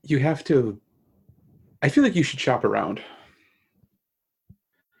you have to. I feel like you should shop around.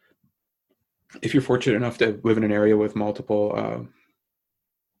 If you're fortunate enough to live in an area with multiple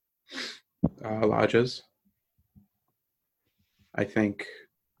lodges, I think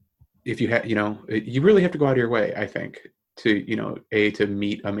if you have, you really have to go out of your way, I think, to, to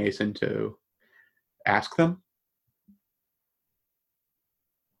meet a Mason, to ask them.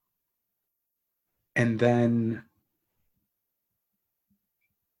 And then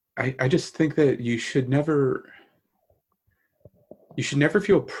I just think that you should never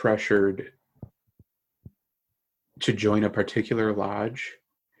feel pressured to join a particular lodge.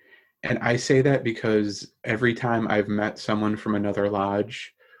 And I say that because every time I've met someone from another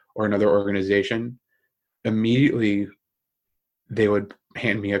lodge or another organization, immediately they would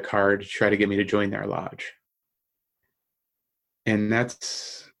hand me a card to try to get me to join their lodge. And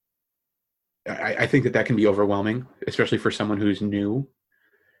I think that can be overwhelming, especially for someone who's new.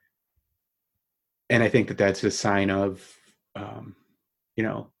 And I think that that's a sign of,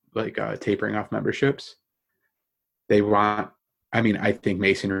 tapering off memberships. I think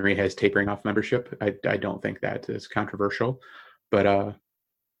Masonry has tapering off membership. I don't think that is controversial, but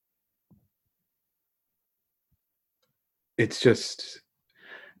it's just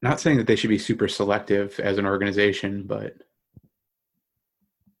not saying that they should be super selective as an organization, but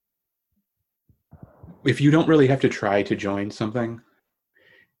if you don't really have to try to join something,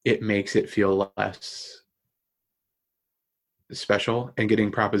 it makes it feel less special, and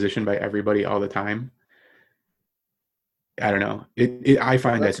getting propositioned by everybody all the time, I don't know. I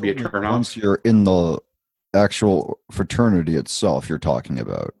find that to be a turn off. Once you're in the actual fraternity itself, you're talking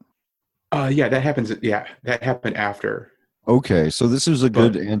about. Yeah, that happens. Yeah, that happened after. Okay, so this is a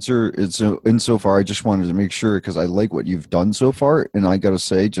good answer. It's insofar I just wanted to make sure because I like what you've done so far, and I got to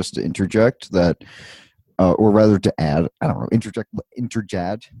say, just to interject that, or rather to add, I don't know,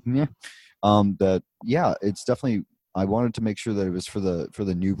 interjad, yeah. That yeah, it's definitely. I wanted to make sure that it was for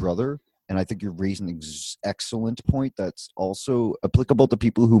the new brother. And I think you're raising an excellent point that's also applicable to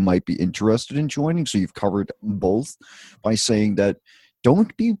people who might be interested in joining. So you've covered both by saying that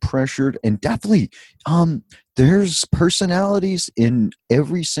don't be pressured, and definitely there's personalities in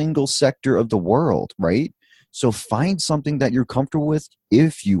every single sector of the world, right? So find something that you're comfortable with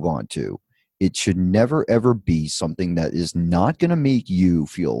if you want to. It should never ever be something that is not going to make you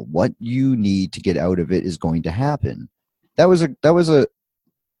feel what you need to get out of it is going to happen. That was a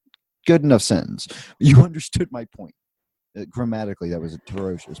good enough sentence. You understood my point. Grammatically, that was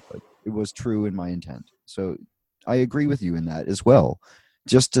atrocious, but it was true in my intent. So I agree with you in that as well.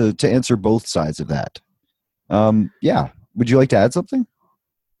 Just to answer both sides of that. Yeah. Would you like to add something?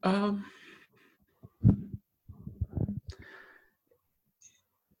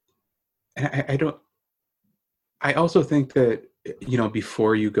 I don't. I also think that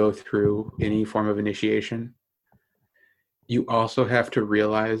before you go through any form of initiation, you also have to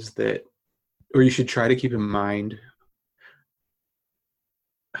realize that, or you should try to keep in mind,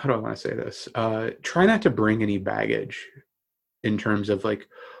 how do I want to say this? Try not to bring any baggage in terms of like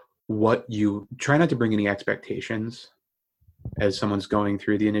try not to bring any expectations as someone's going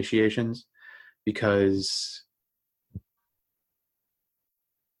through the initiations, because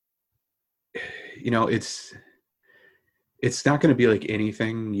it's not going to be like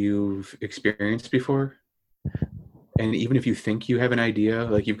anything you've experienced before. And even if you think you have an idea,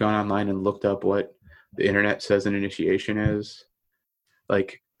 like you've gone online and looked up what the internet says an initiation is,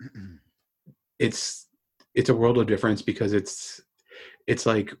 like it's a world of difference, because it's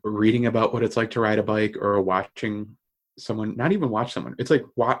like reading about what it's like to ride a bike, or watching someone, not even watch someone. It's like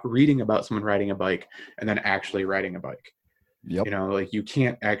reading about someone riding a bike and then actually riding a bike. Yep. Like you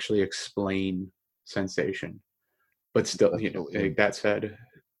can't actually explain sensation, but still, like that said,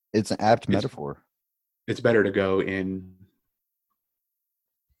 it's an apt metaphor. It's better to go in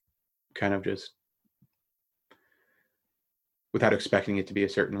kind of just without expecting it to be a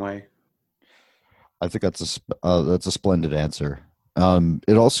certain way. I think that's a splendid answer.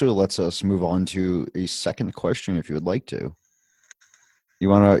 It also lets us move on to a second question if you would like to. You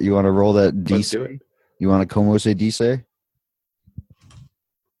wanna roll that Let's dice? do it. You wanna como se dice?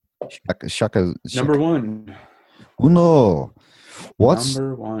 Shaka, shaka, Number shaka. one. Uno. What's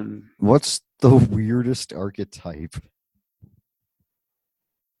Number one. what's the weirdest archetype?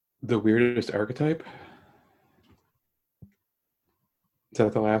 The weirdest archetype? Is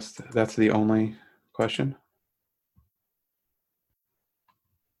that the last? That's the only question?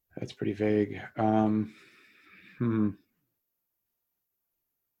 That's pretty vague. Hmm.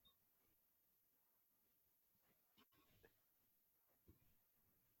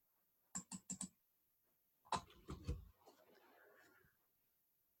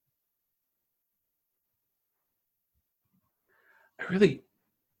 I really,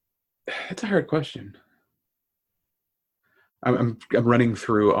 it's a hard question. I'm running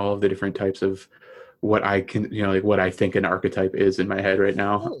through all of the different types of what I can, like what I think an archetype is in my head right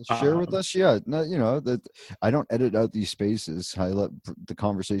now. Oh, share with us. Yeah, no, that I don't edit out these spaces. I let the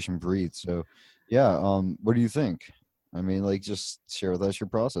conversation breathe. So, yeah. What do you think? I mean, like, just share with us your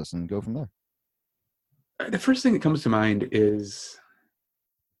process and go from there. The first thing that comes to mind is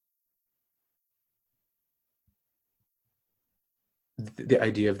the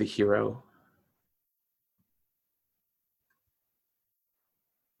idea of the hero.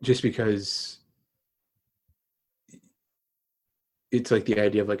 Just because it's like the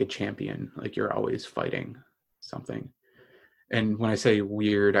idea of like a champion, like you're always fighting something. And when I say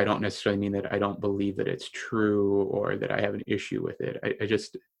weird, I don't necessarily mean that I don't believe that it's true or that I have an issue with it. I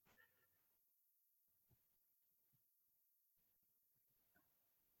just,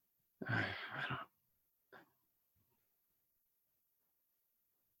 I don't,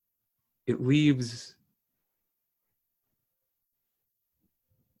 it leaves,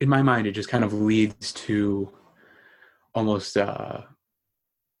 in my mind, it just kind of leads to almost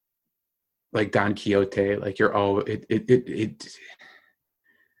like Don Quixote, like you're all, I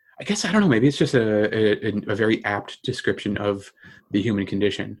guess, I don't know, maybe it's just a very apt description of the human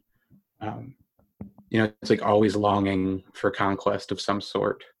condition. Um, it's like always longing for conquest of some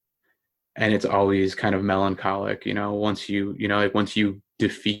sort, and it's always kind of melancholic. Like once you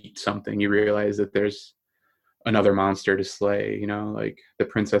defeat something, you realize that there's another monster to slay. Like the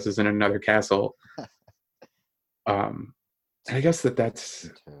princess is in another castle. And I guess that's,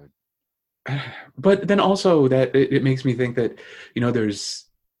 but then also that it makes me think that there's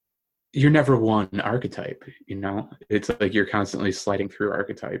you're never one archetype. It's like you're constantly sliding through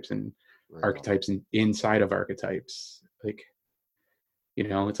archetypes and Right on. archetypes and inside of archetypes. Like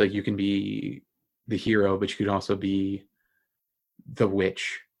it's like you can be the hero, but you can also be the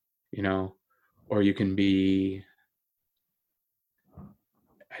witch, you know, or you can be,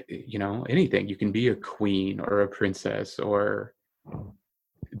 anything. You can be a queen or a princess or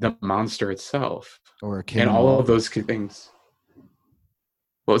the monster itself, Or a and king all of mob. those things.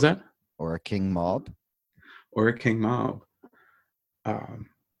 What was that? Or a king mob. Or a king mob. Um,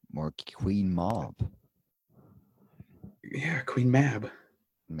 Or queen mob. yeah, Queen Mab.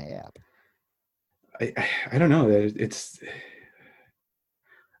 Mab. I don't know. It's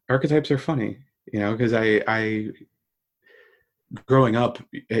archetypes are funny, because I growing up,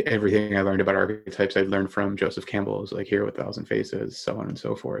 everything I learned about archetypes I learned from Joseph Campbell's like Hero with a Thousand Faces, so on and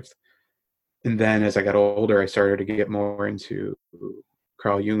so forth. And then as I got older, I started to get more into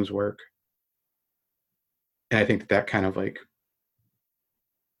Carl Jung's work, and I think that kind of like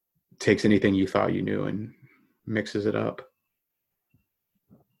takes anything you thought you knew and mixes it up.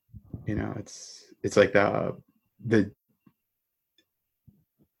 It's like the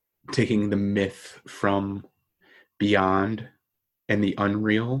taking the myth from beyond and the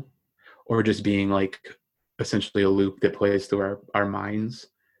unreal, or just being like essentially a loop that plays through our minds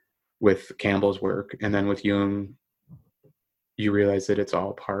with Campbell's work. And then with Jung, you realize that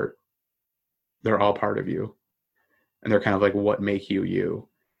they're all part of you. And they're kind of like what make you you.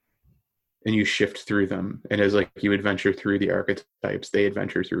 And you shift through them. And as like you adventure through the archetypes, they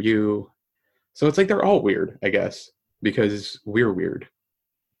adventure through you. So it's like they're all weird, I guess, because we're weird.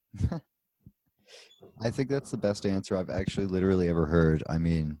 I think that's the best answer I've actually literally ever heard. I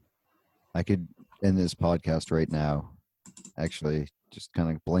mean, I could end this podcast right now, actually, just kind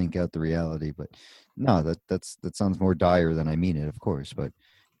of blank out the reality. But no, that sounds more dire than I mean it, of course. But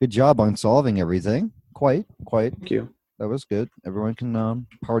good job on solving everything. Quite. Thank you. That was good. Everyone can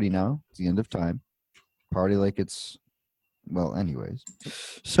party now. It's the end of time. Party like it's well, anyways.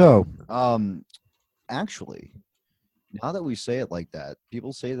 So, actually, now that we say it like that,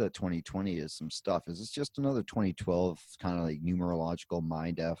 people say that 2020 is some stuff. Is this just another 2012 kind of like numerological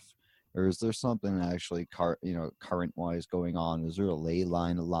mind f or is there something actually current wise going on? Is there a ley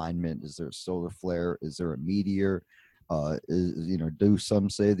line alignment? Is there a solar flare? Is there a meteor? Do some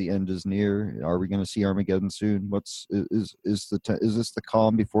say the end is near? Are we going to see Armageddon soon? Is this the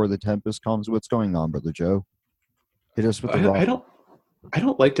calm before the tempest comes? What's going on, brother Joe? Hit us with the I rock.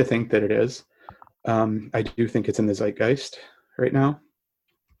 don't like to think that it is. I do think it's in the zeitgeist right now.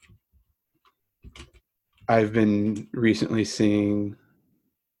 I've been recently seeing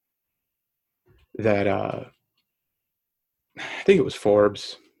that I think it was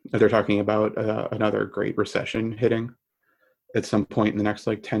Forbes. They're talking about another great recession hitting at some point in the next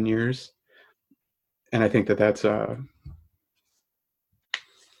like 10 years. And I think that's I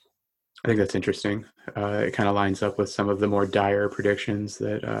think that's interesting. It kind of lines up with some of the more dire predictions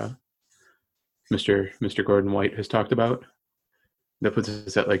that Mr. Gordon White has talked about. That puts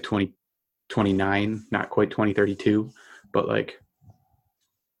us at like 2029, not quite 2032, but like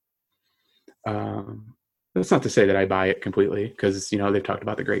that's not to say that I buy it completely, because they've talked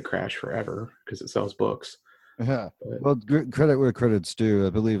about the Great Crash forever because it sells books. Yeah. But, Well, credit where credit's due.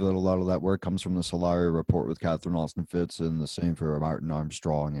 I believe that a lot of that work comes from the Solaria report with Catherine Austin Fitts, and the same for Martin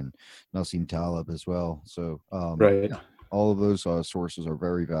Armstrong and Nassim Taleb as well. So, right. yeah, all of those sources are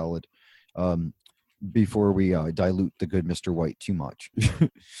very valid. Um, before we dilute the good Mr. White too much,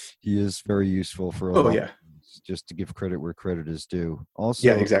 he is very useful for a Oh lot of yeah. things, just to give credit where credit is due. Yeah,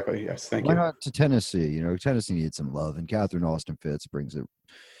 Also, exactly. Yes. Thank why you. not to Tennessee? Tennessee needs some love, and Catherine Austin Fitts brings it.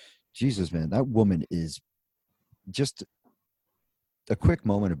 Jesus, man, that woman is just a quick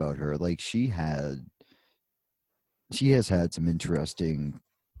moment about her. Like she has had some interesting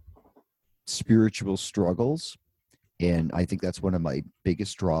spiritual struggles. And I think that's one of my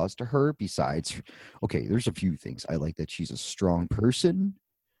biggest draws to her. Besides, okay, there's a few things. I like that she's a strong person.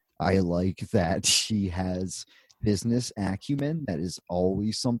 I like that she has business acumen. That is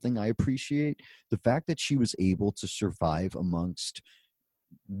always something I appreciate. The fact that she was able to survive amongst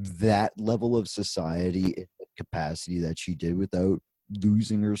that level of society in the capacity that she did without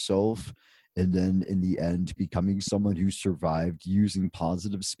losing herself, and then in the end becoming someone who survived using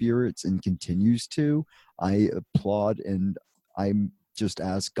positive spirits and continues to, I applaud, and I'm just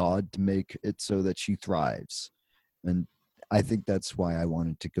ask God to make it so that she thrives. And I think that's why I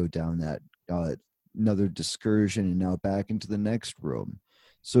wanted to go down that another discursion and now back into the next room.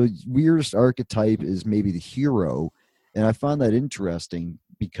 So weirdest archetype is maybe the hero, and I found that interesting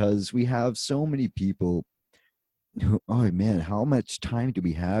because we have so many people who, oh man, how much time do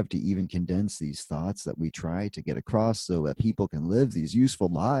we have to even condense these thoughts that we try to get across so that people can live these useful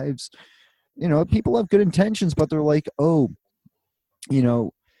lives? People have good intentions, but they're like, oh, you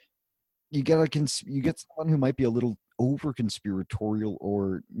know, you get someone who might be a little over conspiratorial,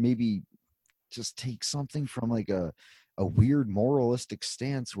 or maybe just take something from like a weird moralistic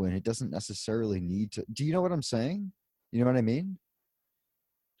stance when it doesn't necessarily need to. Do you know what I'm saying? You know what I mean?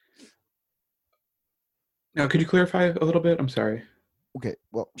 Now, could you clarify a little bit? I'm sorry. Okay,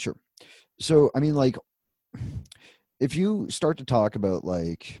 well, sure. So, I mean, like, if you start to talk about,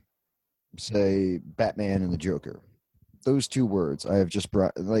 like, say, Batman and the Joker, those two words I have just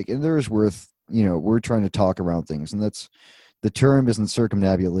brought, like, and there's worth, we're trying to talk around things, and that's the term isn't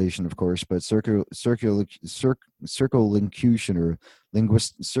circumnavigation, of course, but circumlocution or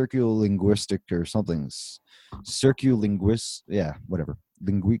circulinguistic or something. Circulinguist, yeah, whatever.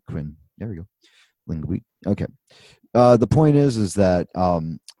 Linguiquin. There we go. Linguic. Okay. The point is that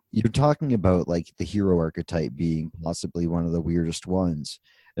you're talking about like the hero archetype being possibly one of the weirdest ones,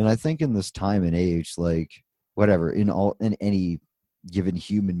 and I think in this time and age, like whatever in any given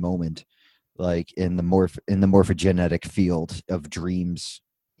human moment, like in the morphogenetic field of dreams,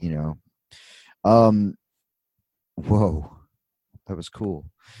 you know. Um, whoa, that was cool.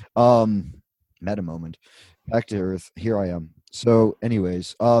 Um, Meta moment. Back to Earth. Here I am. So,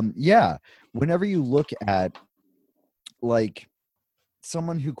 anyways, yeah. Whenever you look at like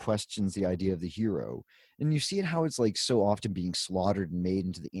someone who questions the idea of the hero, and you see it how it's like so often being slaughtered and made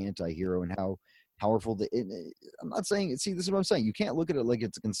into the anti-hero, and how powerful I'm not saying, see, this is what I'm saying, you can't look at it like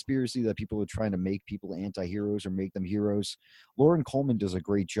it's a conspiracy that people are trying to make people anti-heroes or make them heroes. Lauren Coleman does a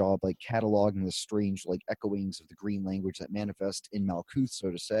great job like cataloging the strange like echoings of the green language that manifest in Malkuth, so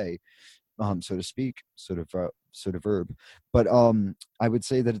to say, so to speak, sort of verb. But I would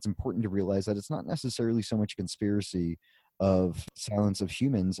say that it's important to realize that it's not necessarily so much a conspiracy of silence of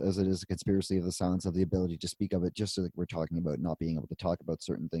humans as it is a conspiracy of the silence of the ability to speak of it, just so that we're talking about not being able to talk about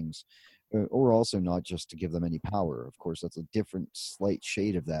certain things, or also not just to give them any power. Of course, that's a different slight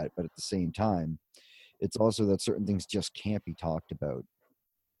shade of that, but at the same time, it's also that certain things just can't be talked about.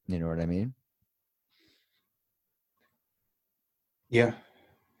 You know what I mean? Yeah.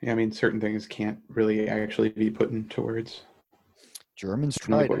 Yeah, I mean, certain things can't really actually be put into words, Germans like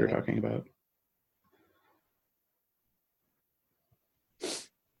tried what it. you're talking about.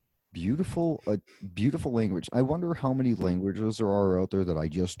 Beautiful, beautiful language. I wonder how many languages there are out there that I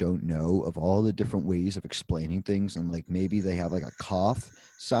just don't know of all the different ways of explaining things. And like maybe they have like a cough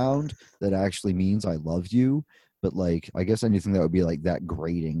sound that actually means I love you. But like, I guess anything that would be like that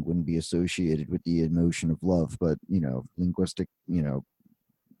grating wouldn't be associated with the emotion of love. But, linguistic,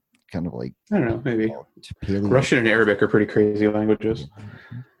 kind of like I don't know, maybe. paleo. Russian and Arabic are pretty crazy languages,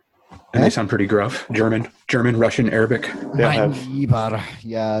 and they Huh? sound pretty gruff. German, Russian, Arabic, they all have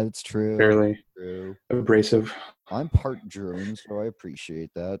Yeah, it's true. fairly True. abrasive. I'm part German, so I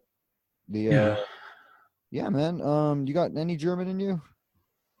appreciate that. The Yeah. Yeah, man. You got any German in you?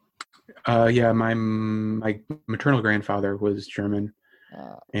 Yeah, my maternal grandfather was German,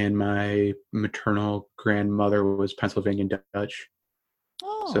 Uh, and my maternal grandmother was Pennsylvania Dutch. So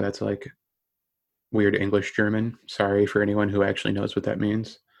oh, that's like weird English German. Sorry for anyone who actually knows what that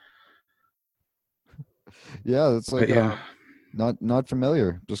means. yeah. It's But like yeah, not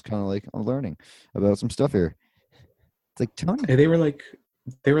familiar. Just kind of like I'm learning about some stuff here. It's like Tony. they were like.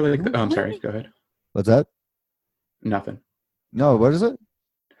 You Oh, I'm sorry. learning? Go ahead. What's that? Nothing. No, what is it?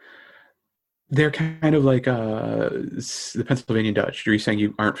 They're kind of like the Pennsylvania Dutch. Are you saying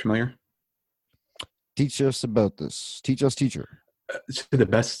you aren't familiar? Teach us about this. Teach us, teacher. To the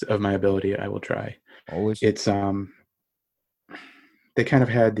best of my ability, I will try. Always. It's they kind of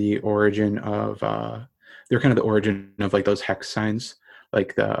had the origin of they're kind of the origin of like those hex signs,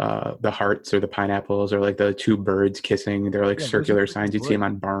 like the hearts or the pineapples or like the two birds kissing. They're like Yeah, those are circular freaking signs. You'd see them great.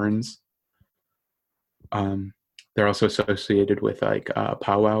 on barns. They're also associated with like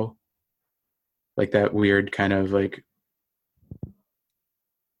powwow, like that weird kind of like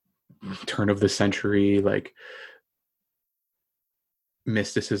turn of the century like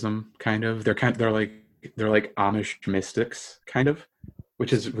mysticism kind of. They're like Amish mystics kind of,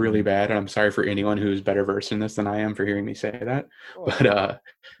 which is really Hmm. bad. And I'm sorry for anyone who's better versed in this than I am for hearing me say that. Oh, But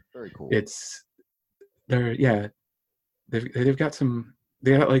very cool. it's they're yeah they've got some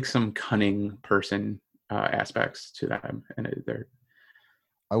they got like some cunning person aspects to them, and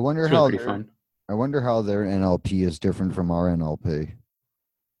I wonder it's really how pretty their fun. I wonder how their NLP is different from our NLP.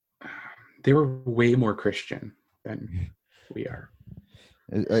 They were way more Christian than we are.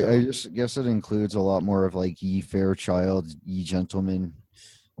 I So just guess it includes a lot more of like ye fair child, ye gentlemen.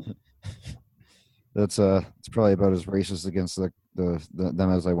 It's probably about as racist against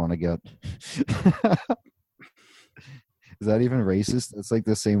them as I want to get. Is that even racist? It's like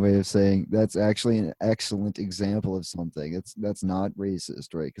the same way of saying that's actually an excellent example of something. That's not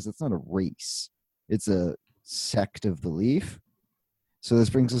racist, right? Because it's not a race. It's a sect of belief. So this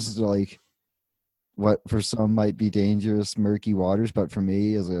brings us to like what for some might be dangerous, murky waters, but for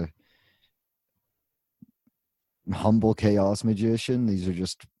me as a humble chaos magician, these are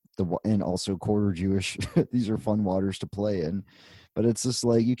just and also quarter Jewish. These are fun waters to play in. But it's just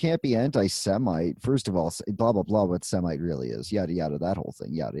like you can't be anti-Semite. First of all, blah blah blah. What Semite really is, yada yada. That whole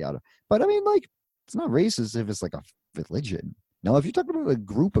thing, yada yada. But I mean, like, it's not racist if it's like a religion. Now, if you're talking about a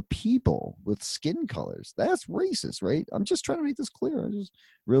group of people with skin colors, that's racist, right? I'm just trying to make this clear. I'm just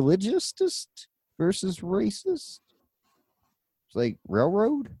religious versus racist. It's like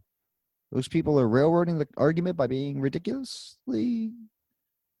railroad. Those people are railroading the argument by being ridiculously,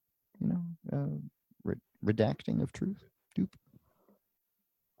 you know, redacting of truth. Dupe.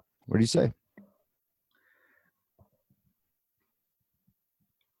 What do you say?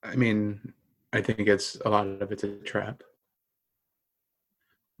 I mean, I think it's a lot of it's a trap,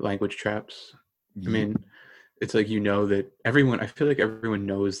 language traps. I Yep. mean, it's like that everyone. I feel like everyone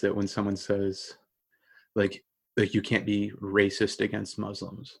knows that when someone says like you can't be racist against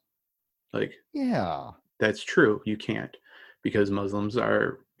Muslims, like Yeah. that's true. You can't, because Muslims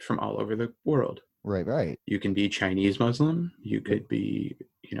are from all over the world. Right. Right. You can be Chinese Muslim. You Yep. could be,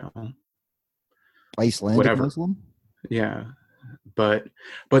 Icelandic whatever. Muslim. Yeah, but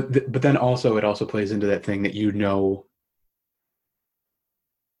then also it also plays into that thing that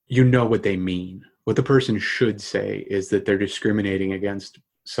what they mean. What the person should say is that they're discriminating against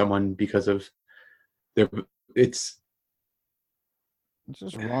someone because of their. It's It's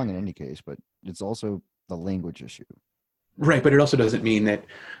just wrong in any case, but it's also the language issue. right, but it also doesn't mean that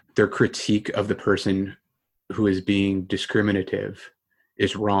their critique of the person who is being discriminative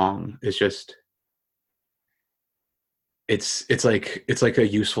is wrong. It's just it's like a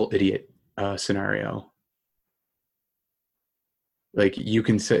useful idiot scenario. Like you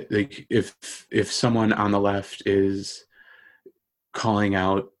can say, like, if someone on the left is calling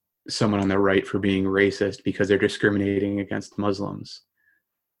out someone on the right for being racist because they're discriminating against Muslims,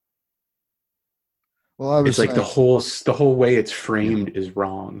 Well, I was It's like saying, the whole way it's framed is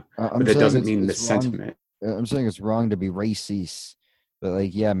wrong, I'm but that saying doesn't mean the it's wrong. sentiment. I'm saying it's wrong to be racist, but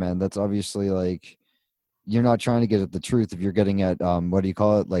like, yeah, man, that's obviously like you're not trying to get at the truth if you're getting at what do you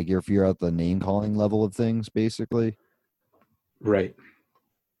call it? Like if you're at the name calling level of things, basically. Right.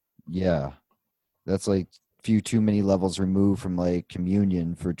 Yeah, that's like few too many levels removed from like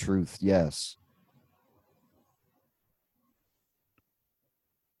communion for truth. Yes,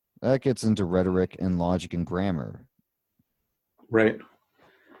 that gets into rhetoric and logic and grammar. Right.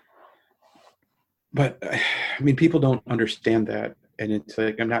 But I mean, people don't understand that. And it's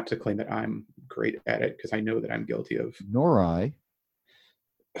like, I'm not to claim that I'm great at it because I know that I'm guilty of Nor I.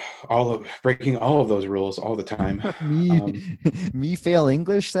 all of breaking all of those rules all the time. me, Um, me fail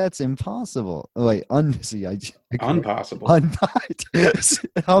English. That's impossible. Oh, wait, see, I correct. Impossible. Un-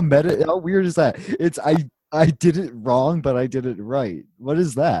 how weird is that? It's I did it wrong, but I did it right. What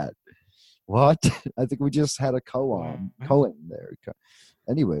is that? What? I think we just had a Wow. koan there.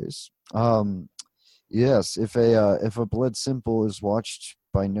 Anyways, yes. If a Blood Simple is watched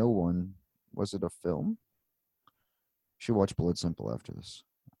by no one, was it a film? Should watch Blood Simple after this.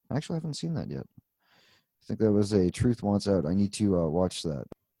 I actually haven't seen that yet. I think that was a Truth Wants Out. I need to watch that.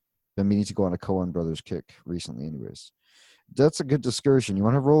 Been meaning to go on a Coen Brothers kick recently, anyways. That's a good discussion. You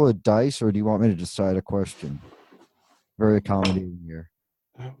want to roll a dice, or do you want me to decide a question? Very accommodating here.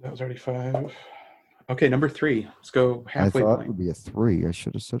 Oh, that was already 5. Okay, number 3. Let's go I halfway thought it point. would be a 3. I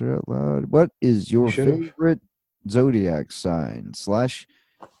should have said it out loud. What is You your should have. favorite zodiac sign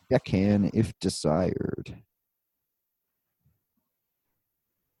 / deckhand if desired?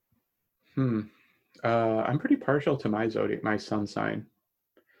 Hmm. I'm pretty partial to my zodiac, my sun sign,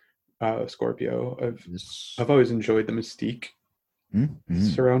 Scorpio. Yes. I've always enjoyed the mystique that Mm-hmm.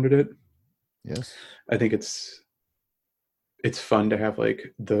 surrounded it. Yes. I think it's fun to have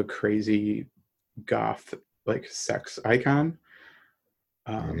like the crazy goth like sex icon.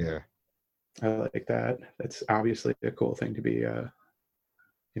 Um, Yeah. I like that. That's obviously a cool thing to be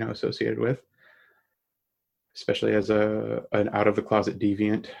associated with, especially as a an out of the closet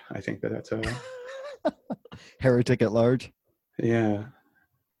deviant. I think that's a Heretic at large. yeah,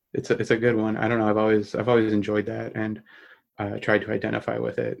 it's a good one. I don't know. I've always enjoyed that and tried to identify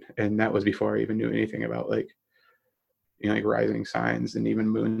with it, and that was before I even knew anything about like like rising signs and even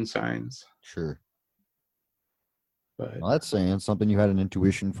moon signs. Sure. But Well, that's saying something you had an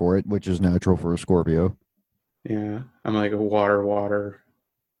intuition for it, which is natural for a Scorpio. yeah, I'm like a water,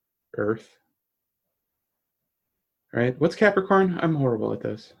 earth. Right? What's Capricorn? I'm horrible at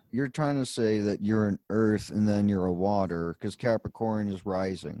this. You're trying to say that you're an earth and then you're a water because Capricorn is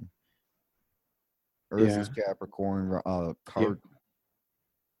rising. Earth Yeah. is Capricorn. Yep.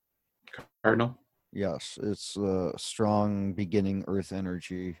 Cardinal. Yes, it's a strong beginning Earth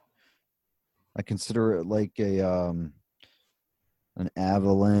energy. I consider it like a an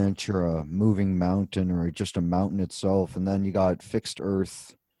avalanche or a moving mountain or just a mountain itself, and then you got fixed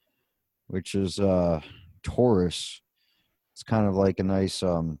Earth, which is Taurus. It's kind of like a nice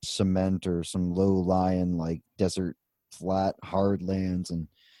cement or some low lying like desert flat hard lands and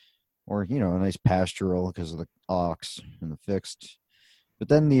or a nice pastoral because of the ox and the fixed. But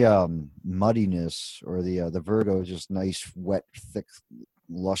then the muddiness or the Virgo is just nice, wet, thick,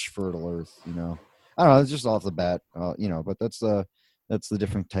 lush, fertile earth. I don't know. It's just off the bat, But that's the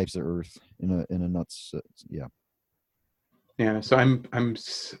different types of earth in a nuts. Yeah. Yeah. So I'm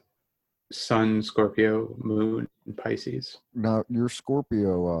Sun, Scorpio, Moon, and Pisces. Now you're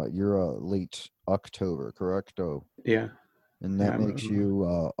Scorpio. You're late October, correcto? Yeah. And Yeah. that makes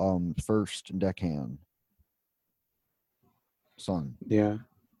you first deccan sun. Yeah.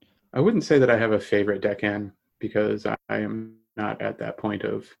 I wouldn't say that I have a favorite decan because I am not at that point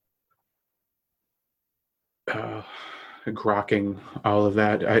of uh, grokking all of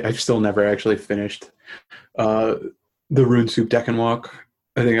that. I've still never actually finished uh, the Rune Soup Decan Walk.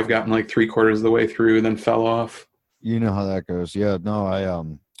 I think I've gotten like 3/4 of the way through and then fell off. You know how that goes. Yeah, no, I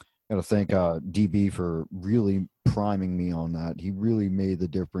gotta thank DB for really priming me on that. He really made the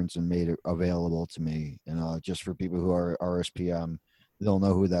difference and made it available to me. And just for people who are RSPM, they'll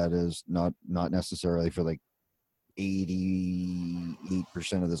know who that is. Not necessarily for like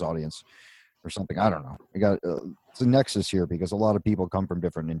 88% of this audience or something. I don't know. We got it's a nexus here because a lot of people come from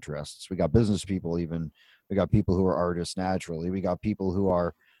different interests. We got business people, even. We got people who are artists naturally. We got people who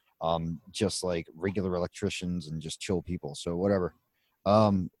are just like regular electricians and just chill people. So whatever.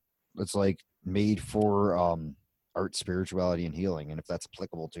 It's like made for art, spirituality, and healing. And if that's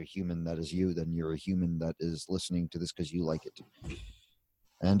applicable to a human that is you, then you're a human that is listening to this because you like it.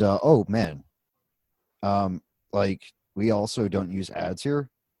 And oh man, like we also don't use ads here.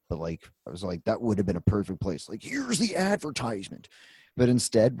 But like, I was like, that would have been a perfect place. Like, here's the advertisement. But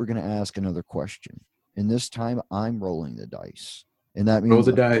instead, we're going to ask another question. And this time, I'm rolling the dice. And that Roll means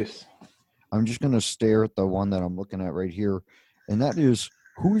the dice. I'm just going to stare at the one that I'm looking at right here. And that is,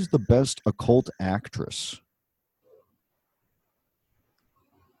 who is the best occult actress?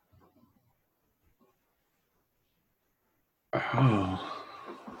 Oh.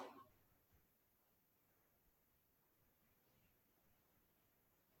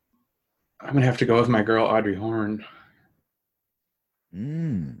 I'm gonna have to go with my girl Audrey Horne,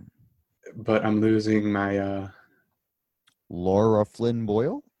 Mm. but I'm losing my Laura Flynn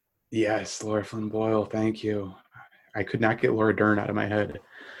Boyle? yes, Laura Flynn Boyle. Thank you. I could not get Laura Dern out of my head.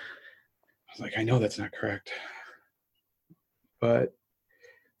 I was like, I know that's not correct, but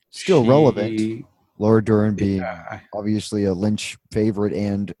Still relevant. Laura Dern being yeah, obviously a Lynch favorite,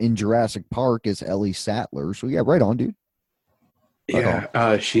 and in Jurassic Park is Ellie Sattler. So yeah, right on, dude. Right on.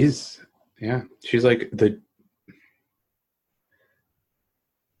 yeah, she's like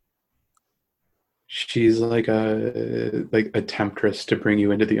she's like a temptress to bring you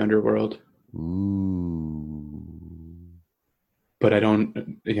into the underworld. Ooh. But I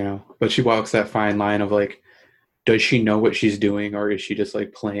don't, but she walks that fine line of like, does she know what she's doing, or is she just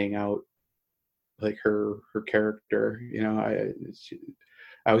like playing out like her character? I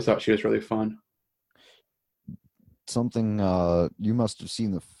always thought she was really fun. Something you must have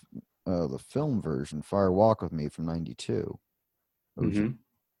seen the film version, Fire Walk with Me from '92. Mm-hmm.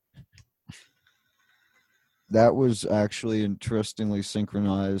 That was actually interestingly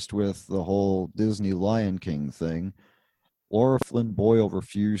synchronized with the whole Disney Lion King thing. Laura Flynn Boyle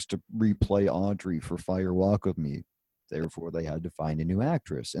refused to replay Audrey for Fire Walk with Me. Therefore, they had to find a new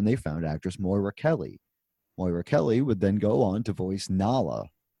actress, and they found actress Moira Kelly. Moira Kelly would then go on to voice Nala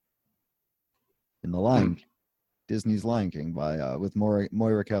in the Lion King, Disney's Lion King with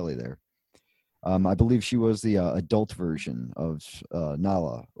Moira Kelly there. I believe she was the adult version of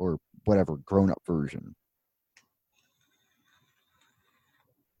Nala, or whatever, grown-up version.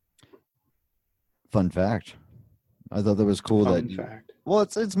 Fun fact. I thought that was cool. Fun fact. Well,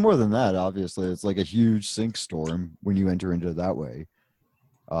 it's more than that. Obviously, it's like a huge sink storm when you enter into it that way.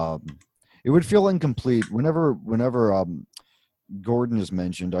 It would feel incomplete whenever Gordon is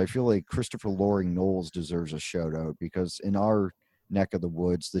mentioned. I feel like Christopher Loring Knowles deserves a shout out, because in our neck of the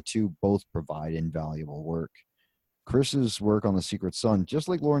woods, the two both provide invaluable work. Chris's work on The Secret Sun, just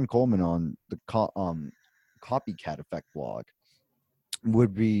like Lauren Coleman on the Copycat Effect blog,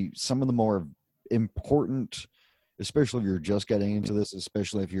 would be some of the more important, especially if you're just getting into this,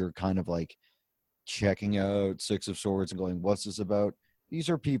 especially if you're kind of like checking out Six of Swords and going, what's this about? These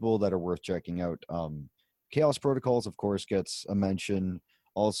are people that are worth checking out. Chaos Protocols, of course, gets a mention.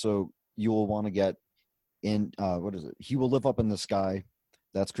 Also, you will want to get in, what is it? He Will Live Up in the Sky.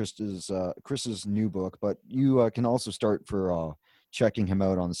 That's Chris's new book, but you can also start for checking him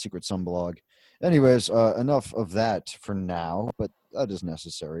out on the Secret Sun blog. Anyways, enough of that for now, but that is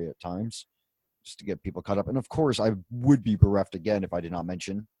necessary at times just to get people caught up. And of course, I would be bereft again if I did not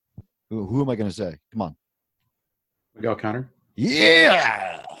mention. Who am I going to say? Come on. Miguel Connor.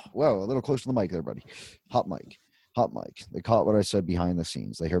 Yeah. Whoa, a little close to the mic there, buddy. Hot mic. Hot mic. They caught what I said behind the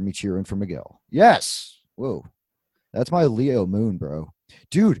scenes. They heard me cheering for Miguel. Yes. Whoa. That's my Leo moon, bro.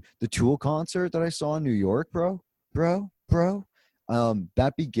 Dude, the Tool concert that I saw in New York, bro.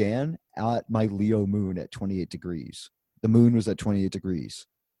 That began at my Leo moon at 28 degrees. The moon was at 28 degrees.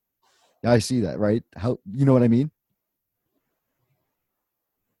 I see that, right? How, you know what I mean?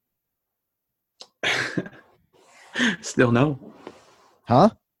 Still no.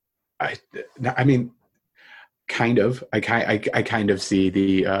 Huh? I mean, kind of. I kind of see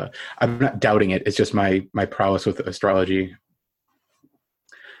the. I'm not doubting it. It's just my prowess with astrology.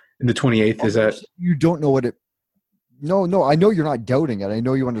 And the 28th is that you don't know what it. No. I know you're not doubting it. I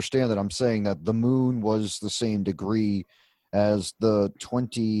know you understand that I'm saying that the moon was the same degree as the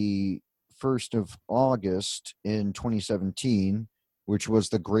 21st of August in 2017, which was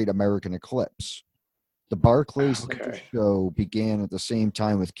the Great American Eclipse. The Barclays Center show began at the same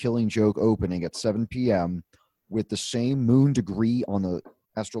time with Killing Joke opening at 7 p.m. with the same moon degree on the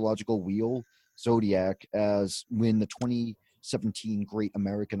astrological wheel, zodiac, as when the 2017 Great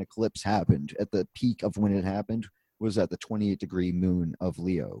American Eclipse happened. At the peak of when it happened was at the 28-degree moon of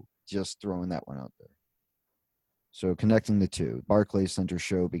Leo. Just throwing that one out there. So connecting the two, Barclays Center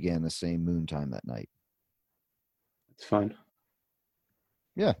show began the same moon time that night. It's fun.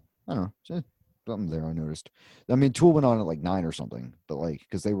 Yeah, I don't know. Something there I noticed. I mean, Tool went on at like 9 or something, but like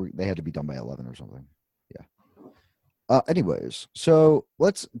because they had to be done by 11 or something. Yeah. Anyways, so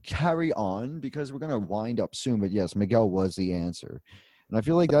let's carry on because we're gonna wind up soon. But yes, Miguel was the answer. And I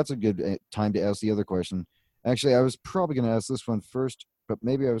feel like that's a good time to ask the other question. Actually, I was probably going to ask this one first, but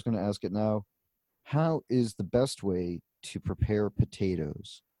maybe I was going to ask it now. How is the best way to prepare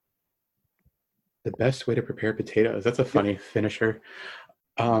potatoes? The best way to prepare potatoes. That's a Yep. funny finisher.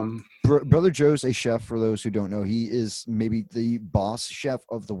 Um, Brother Joe's a chef, for those who don't know. He is maybe the boss chef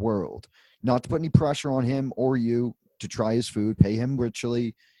of the world. Not to put any pressure on him or you to try his food, pay him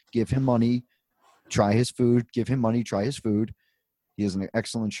richly, give him money, try his food, give him money, try his food. He is an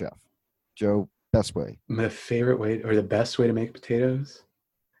excellent chef. Joe, best way. my favorite way or the best way to make potatoes.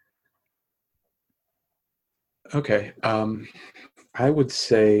 Okay. I would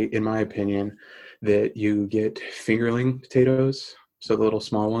say, in my opinion, that you get fingerling potatoes, so the little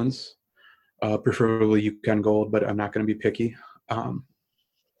small ones, preferably Yukon Gold, but I'm not going to be picky. Um,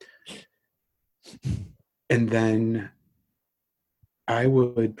 and then I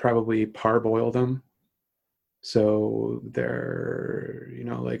would probably parboil them, so they're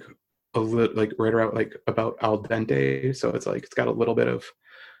like a little like right around like about al dente. So it's like it's got a little bit of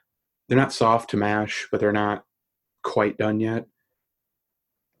they're not soft to mash, but they're not quite done yet.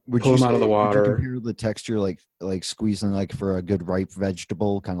 Would Pull you them out of the say? Would you water. compare the texture like squeezing like for a good ripe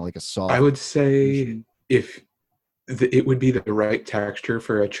vegetable, kind of like a I soft would say solution? if it would be the right texture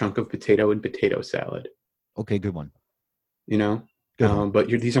for a chunk of potato and potato salad, Okay, good one. you know. Good one. But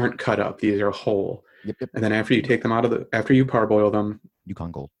these aren't cut up; these are whole. Yep, yep. And then after you take them out of after you parboil them,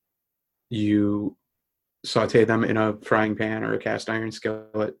 Yukon Gold. you saute them in a frying pan or a cast iron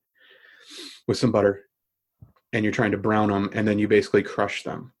skillet with some butter, and you're trying to brown them, and then you basically crush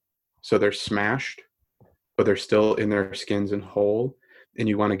them, so they're smashed, but they're still in their skins and whole, and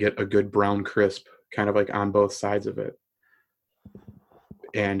you want to get a good brown crisp, kind of like on both sides of it.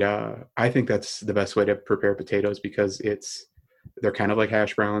 And I think that's the best way to prepare potatoes because they're kind of like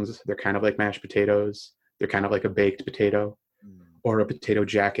hash browns, they're kind of like mashed potatoes, they're kind of like a baked potato Mm. or a potato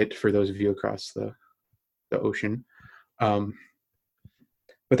jacket for those of you across the ocean. Um,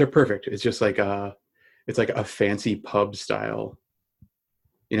 but they're perfect. It's like a fancy pub style,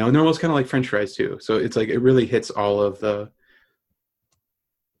 and they're almost kind of like French fries too. So it's like it really hits all of the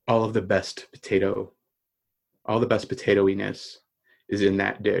best potato, all the best potatoiness is in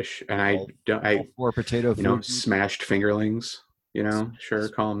that dish. And I All, don't, all four potato food groups. smashed fingerlings, sure,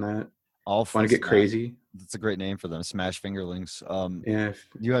 S- call them that. All Want to get smash. crazy? That's a great name for them. Smash fingerlings. Yeah,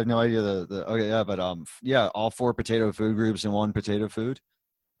 You have no idea the okay, yeah, but yeah, all four potato food groups in one potato food.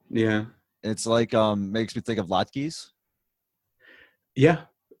 yeah, It's like makes me think of latkes. yeah.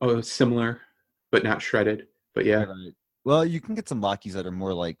 Oh, similar, but not shredded. But yeah, Right. Well, you can get some latkes that are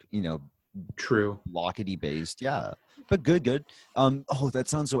more like, true. lockety based. Yeah. But good, good. Oh, that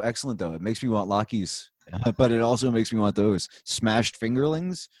sounds so excellent though. It makes me want latkes. But it also makes me want those smashed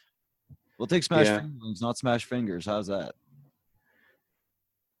fingerlings. We'll take smashed Yeah, fingerlings, not smashed fingers. How's that?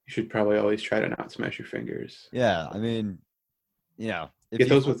 you should probably always try to not smash your fingers. Yeah, I mean, if you Get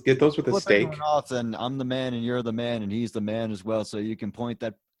those with a flip anyone steak. off, then I'm the man and you're the man and he's the man as well. So you can point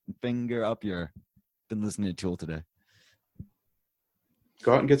that finger up your. Been listening to Tool today.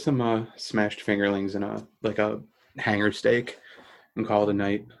 Go out and get some smashed fingerlings and a hanger steak and call it a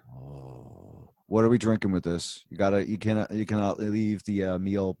night. Oh, what are we drinking with this? You cannot leave the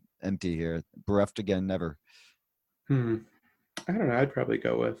meal empty here. Bereft again, never. Hmm. I don't know. I'd probably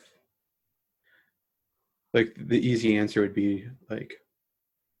go with like the easy answer would be like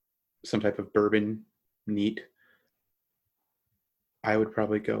some type of bourbon neat. I would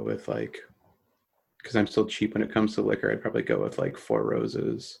probably go with like because I'm still cheap when it comes to liquor. I'd probably go with like Four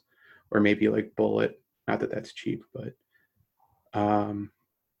Roses or maybe like Bullet. Not that that's cheap, but um.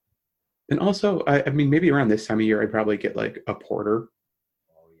 And also, I mean, maybe around this time of year, I'd probably get like a porter,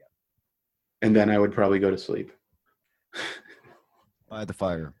 Oh yeah, and then I would probably go to sleep. by the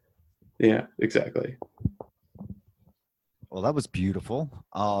fire. Yeah, exactly. Well, that was beautiful.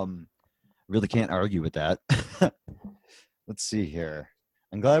 Really can't argue with that. Let's see here.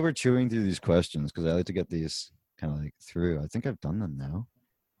 I'm glad we're chewing through these questions because I like to get these kind of like through. I think I've done them now.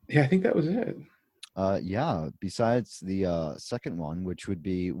 Yeah, I think that was it. Yeah, besides the second one, which would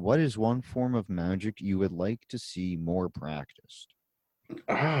be what is one form of magic you would like to see more practiced?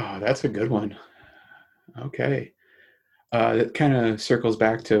 Ah, that's a good one. Okay. That kind of circles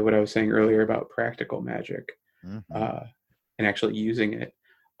back to what I was saying earlier about practical magic Hmm. uh, and actually using it.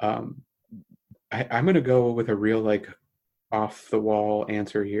 Um, I'm going to go with a real, like, off the wall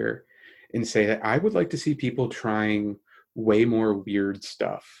answer here and say that I would like to see people trying way more weird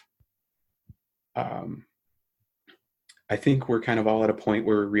stuff. Um, I think we're kind of all at a point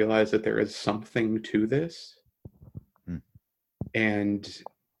where we realize that there is something to this. Mm. And,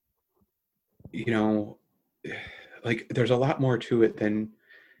 you know, like there's a lot more to it than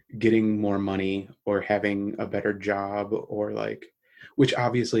getting more money or having a better job, or like, which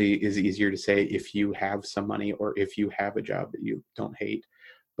obviously is easier to say if you have some money or if you have a job that you don't hate.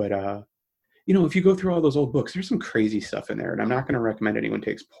 But if you go through all those old books, there's some crazy stuff in there, and I'm not going to recommend anyone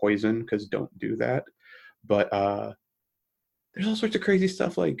takes poison, because don't do that. But there's all sorts of crazy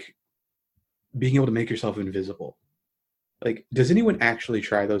stuff, like being able to make yourself invisible. Like, does anyone actually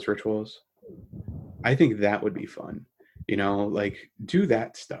try those rituals? I think that would be fun. Like, do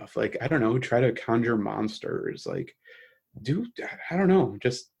that stuff. Like, I don't know, try to conjure monsters. Like, I don't know,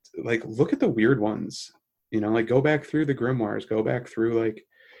 just like look at the weird ones. Like, go back through the grimoires, go back through like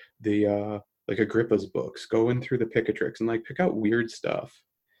the like Agrippa's books, go in through the Picatrix and like pick out weird stuff.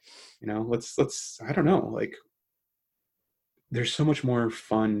 Let's I don't know, like there's so much more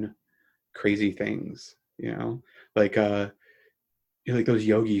fun, crazy things, like like those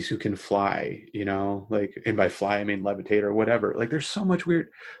yogis who can fly, like, and by fly I mean levitate or whatever. Like, there's so much weird.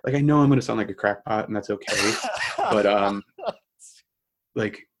 Like, I know I'm gonna sound like a crackpot, and that's okay, but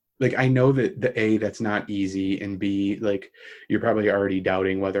like I know that that's not easy, and B, like, you're probably already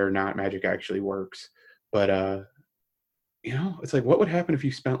doubting whether or not magic actually works. But it's like, what would happen if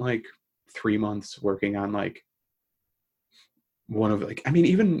you spent like 3 months working on like one of, like, I mean,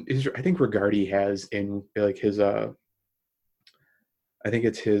 even I think Regardi has in like his I think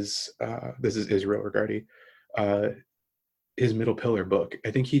it's his this is Israel Regardi, his Middle Pillar book. I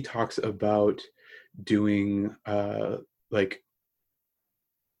think he talks about doing like,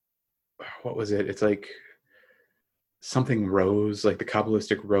 what was it? It's like something rose, like the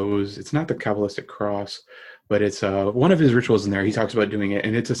Kabbalistic rose. It's not the Kabbalistic cross, but it's one of his rituals in there. He talks about doing it,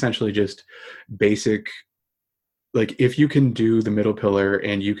 and it's essentially just basic. Like, if you can do the Middle Pillar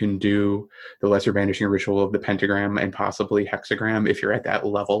and you can do the Lesser Banishing Ritual of the Pentagram and possibly Hexagram, if you're at that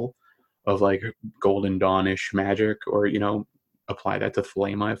level of like Golden Dawnish magic, or apply that to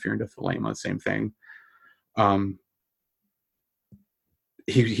Thelema if you're into Thelema, same thing.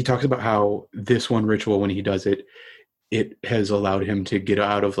 He talks about how this one ritual, when he does it, it has allowed him to get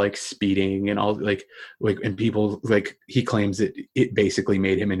out of like speeding and all, like and people, like, he claims that it basically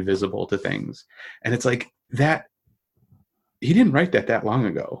made him invisible to things. And it's like, that he didn't write that long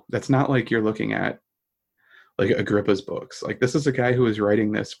ago. That's not like you're looking at like Agrippa's books. Like, this is a guy who was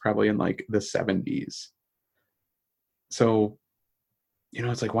writing this probably in like the 70s. So,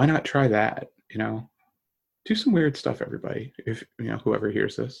 it's like, why not try that? Do some weird stuff, everybody, if whoever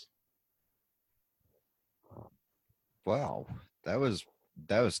hears this. Wow, that was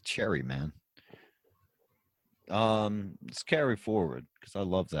cherry, man. Let's carry forward, because I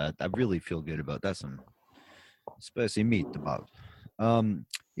love that. I really feel good about that. Some spicy meat about. You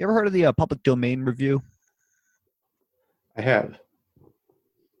ever heard of the public domain review? I have.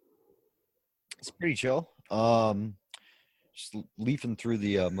 It's pretty chill. Just leafing through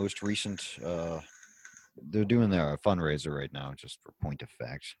the most recent. They're doing their fundraiser right now, just for point of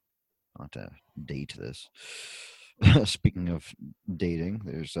fact, not to date this. Speaking of dating,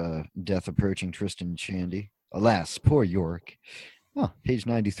 there's death approaching Tristan Shandy. Alas, poor York. Oh, page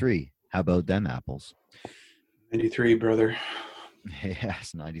 93. How about them apples? 93, brother.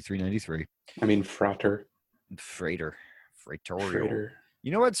 Yes, 93, 93. I mean, frater. Freitorial.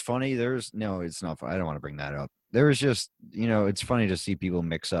 You know what's funny? It's not. I don't want to bring that up. There was just, it's funny to see people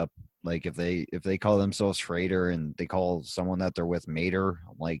mix up. Like, if they call themselves freighter and they call someone that they're with mater,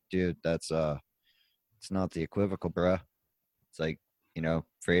 I'm like, dude, that's it's not the equivocal, bruh. It's like,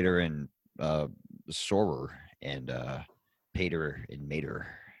 freighter and sorer and pater and mater,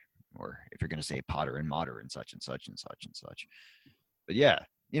 or if you're gonna say potter and mater and such and such and such and such. But yeah,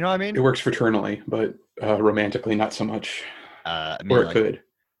 you know what I mean? It works fraternally, but romantically not so much. I mean, or it could.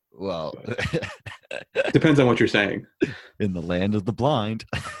 Well, depends on what you're saying. In the land of the blind.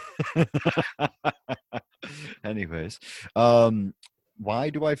 Anyways, why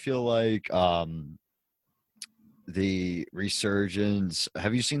do I feel like the resurgence?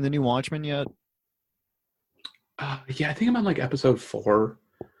 Have you seen the new Watchmen yet? Yeah, I think I'm on like episode 4.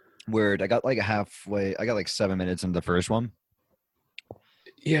 Weird. I got like halfway. I got like 7 minutes into the first one.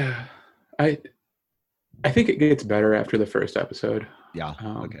 Yeah, I think it gets better after the first episode. Yeah.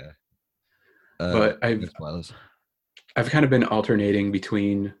 Okay. But I've kind of been alternating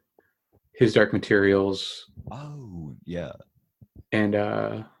between His Dark Materials. Oh yeah.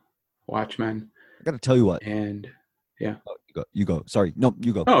 And Watchmen. I got to tell you what. And yeah. Oh, you go. Sorry. No,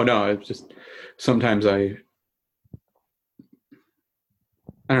 you go. Oh no, it's just sometimes I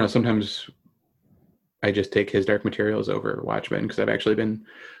don't know. Sometimes I just take His Dark Materials over Watchmen, because I've actually been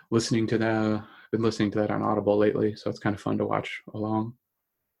listening to that on Audible lately, so it's kind of fun to watch along.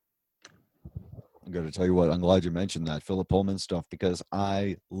 I got to tell you what, I'm glad you mentioned that Philip Pullman stuff because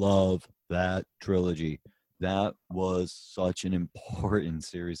I love that trilogy. That was such an important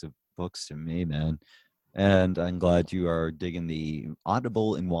series of books to me, man. And I'm glad you are digging the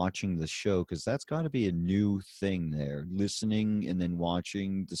Audible and watching the show because that's got to be a new thing there. Listening and then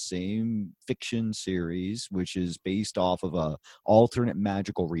watching the same fiction series, which is based off of a alternate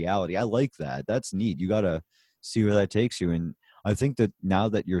magical reality. I like that. That's neat. You got to see where that takes you. And I think that now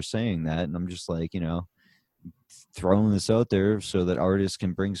that you're saying that, and I'm just like, throwing this out there so that artists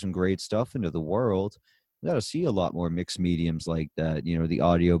can bring some great stuff into the world. We got to see a lot more mixed mediums like that, the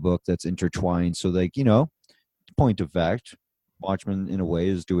audiobook that's intertwined. So, like, point of fact, Watchmen in a way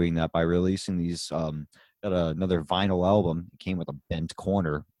is doing that by releasing these. Got another vinyl album. It came with a bent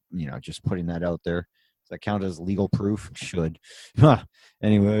corner. Just putting that out there. Does that count as legal proof? Should.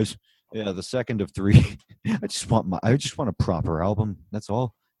 Anyways, yeah, the second of three. I just want a proper album. That's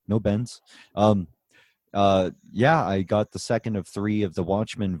all. No bends. Yeah, I got the second of three of the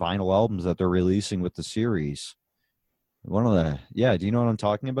Watchmen vinyl albums that they're releasing with the series. One of the do you know what I'm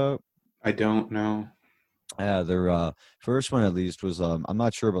talking about? I don't know. Yeah, their first one at least was I'm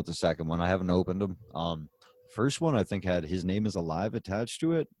not sure about the second one. I haven't opened them. First one I think had His Name Is Alive attached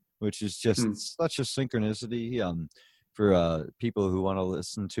to it, which is just such a synchronicity. For people who want to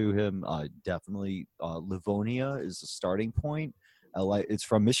listen to him, definitely Livonia is the starting point. It's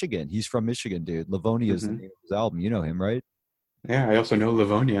from Michigan. He's from Michigan, dude. Livonia is the name of his album. You know him, right? Yeah, I also know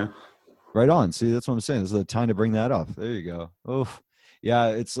Livonia. Right on. See, that's what I'm saying. This is the time to bring that up. There you go. Oh,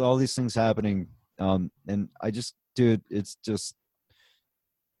 yeah. It's all these things happening. And dude, it's just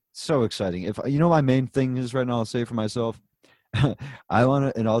so exciting. If my main thing is right now, I'll say for myself, I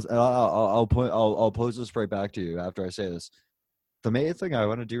want to, and I'll pose this right back to you after I say this. The main thing I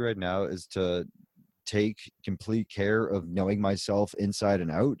want to do right now is to take complete care of knowing myself inside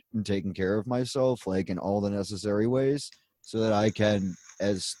and out and taking care of myself, like in all the necessary ways, so that I can,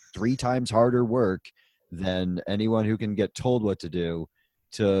 as 3 times harder work than anyone who can get told what to do,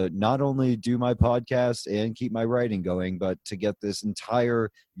 to not only do my podcast and keep my writing going, but to get this entire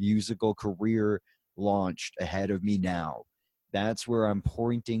musical career launched ahead of me now. That's where I'm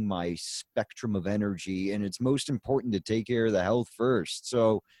pointing my spectrum of energy, and it's most important to take care of the health first.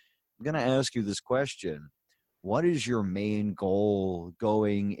 So I'm going to ask you this question. What is your main goal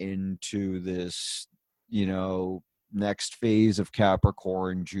going into this, next phase of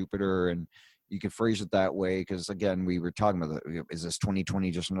Capricorn, Jupiter? And you can phrase it that way because, again, we were talking about, is this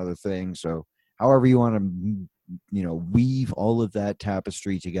 2020 just another thing? So however you want to, weave all of that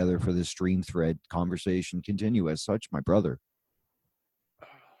tapestry together for this stream thread conversation, continue as such, my brother.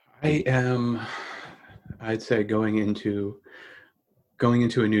 I'd say going into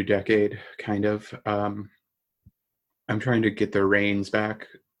a new decade, kind of. I'm trying to get the reins back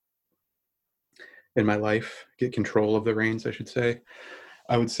in my life, get control of the reins, I should say.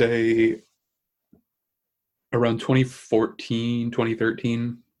 I would say around 2014,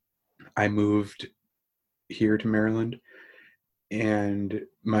 2013, I moved here to Maryland, and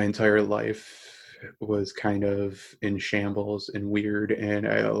my entire life was kind of in shambles and weird, and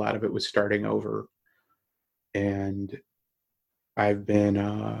a lot of it was starting over. And I've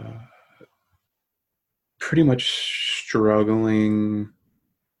been pretty much struggling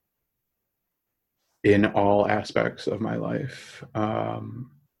in all aspects of my life. Kind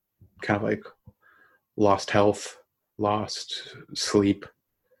of like lost health, lost sleep,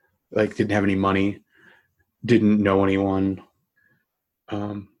 like didn't have any money, didn't know anyone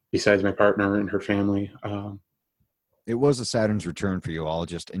besides my partner and her family. It was a Saturn's return for you. I'll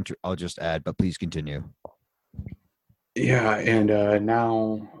just add, but please continue. Yeah, and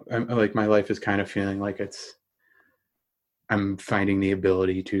now I'm like my life is kind of feeling like I'm finding the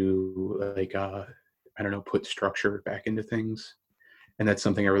ability to like I don't know, put structure back into things, and that's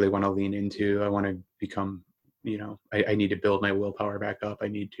something I really want to lean into. I want to become, I need to build my willpower back up. I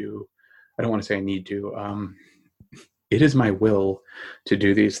don't want to say I need to. It is my will to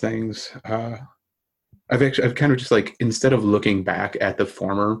do these things. I've kind of just like, instead of looking back at the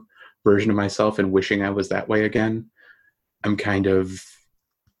former version of myself and wishing I was that way again, I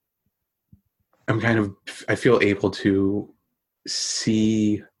feel able to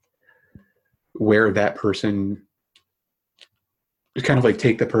see where that person, kind of like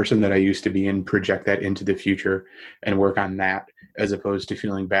take the person that I used to be and project that into the future and work on that, as opposed to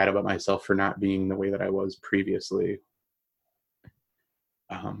feeling bad about myself for not being the way that I was previously.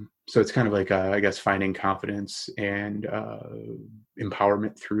 So it's kind of like, I guess, finding confidence and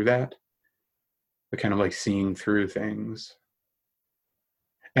empowerment through that, but kind of like seeing through things.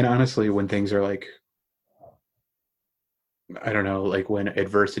 And honestly, when things are like, I don't know, like when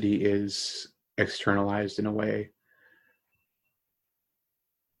adversity is externalized in a way.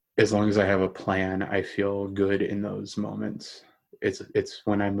 As long as I have a plan, I feel good in those moments. It's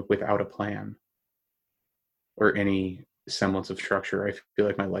when I'm without a plan or any semblance of structure, I feel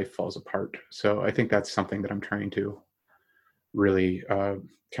like my life falls apart. So I think that's something that I'm trying to really kind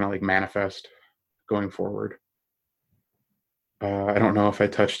of like manifest going forward. I don't know if I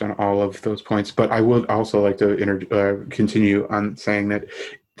touched on all of those points, but I would also like to continue on saying that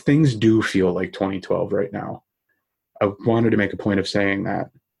things do feel like 2012 right now. I wanted to make a point of saying that,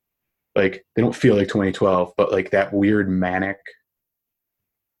 like, they don't feel like 2012, but like that weird manic,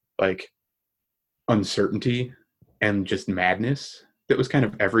 like, uncertainty and just madness that was kind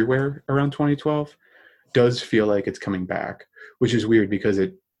of everywhere around 2012 does feel like it's coming back, which is weird because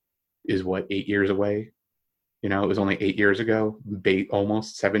it is what, 8 years away. You know, it was only 8 years ago,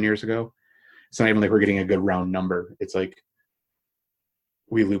 almost 7 years ago. It's not even like we're getting a good round number. It's like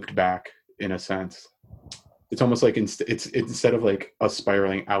we looped back in a sense. It's almost like it's instead of like us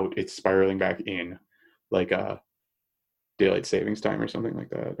spiraling out, it's spiraling back in, like daylight savings time or something like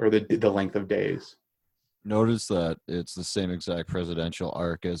that, or the length of days. Notice that it's the same exact presidential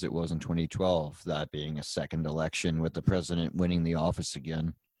arc as it was in 2012, that being a second election with the president winning the office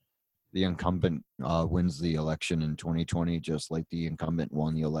again. The incumbent wins the election in 2020, just like the incumbent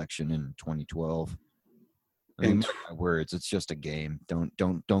won the election in 2012. I mean, mark my words, it's just a game.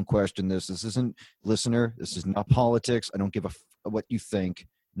 Don't question this. This isn't, listener, this is not politics. I don't give what you think.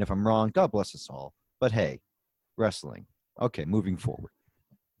 And if I'm wrong, God bless us all. But hey, wrestling. Okay, moving forward.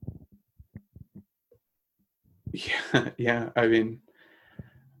 Yeah. I mean,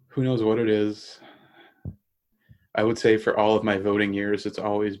 who knows what it is? I would say for all of my voting years, it's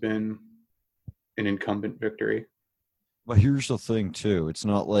always been an incumbent victory. But here's the thing, too. It's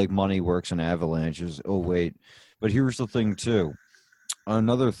not like money works in avalanches. Oh, wait. But here's the thing, too.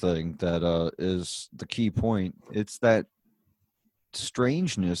 Another thing that is the key point. It's that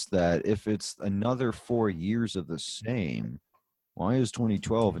strangeness that if it's another 4 years of the same, why is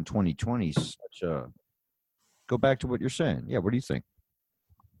 2012 and 2020 such a... Go back to what you're saying. Yeah, what do you think?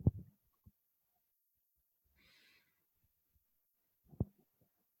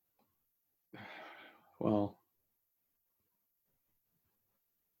 Well,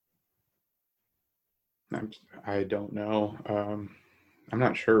 I don't know. I'm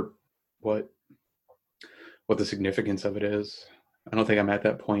not sure what the significance of it is. I don't think I'm at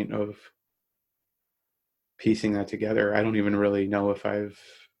that point of piecing that together. I don't even really know if I've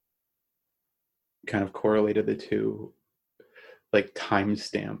kind of correlated the two, like,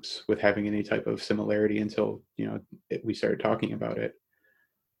 timestamps with having any type of similarity until we started talking about it.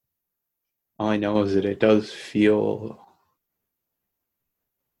 All I know is that it does feel,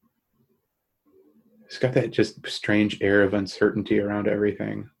 it's got that just strange air of uncertainty around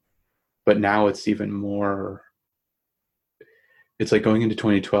everything. But now it's even more, it's like going into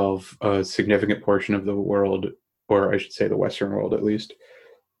 2012, a significant portion of the world, or I should say the Western world at least,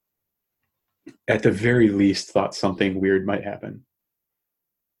 at the very least thought something weird might happen.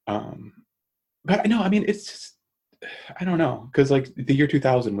 But no, I mean, it's just, I don't know, because like the year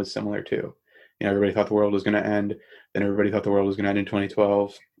 2000 was similar too. Everybody thought the world was going to end, then everybody thought the world was going to end in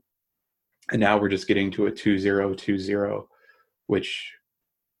 2012, and now we're just getting to a 2020, which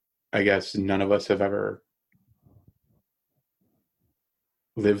I guess none of us have ever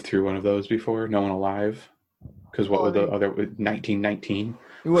lived through one of those before. No one alive, because what would the other 1919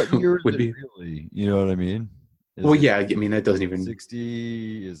 What year is would it be? really? You know what I mean? Is Well, it yeah, I mean that doesn't even.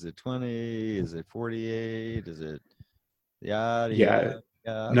 60? Is it 20? Is it 48? Is it yada Yeah, yada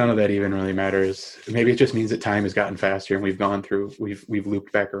yada? none of that even really matters. Maybe it just means that time has gotten faster and we've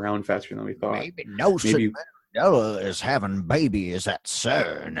looped back around faster than we thought. Maybe Nelson Maybe, Mandela is having babies at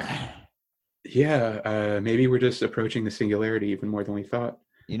CERN. yeah, maybe we're just approaching the singularity even more than we thought.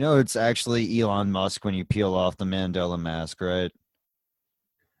 It's actually Elon Musk when you peel off the Mandela mask, right?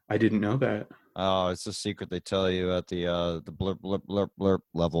 I didn't know that. Oh, it's a secret they tell you at the blurp blurp blurp blurp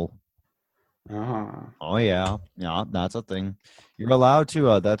level. Ah, Oh yeah, yeah, that's a thing. You're allowed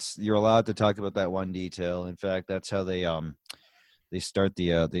to. You're allowed to talk about that one detail. In fact, that's how they start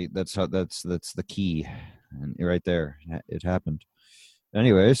that's the key, and right there, it happened.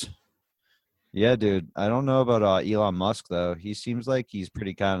 Anyways, yeah, dude. I don't know about Elon Musk though. He seems like he's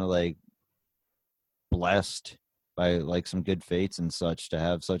pretty kind of like blessed by like some good fates and such to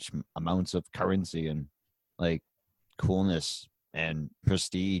have such amounts of currency and like coolness and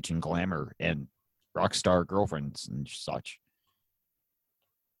prestige and glamour and rock star girlfriends and such.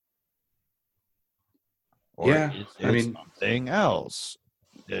 Or yeah. is I it mean, something else?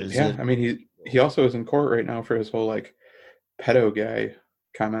 Is yeah. it I mean, he also is in court right now for his whole like pedo guy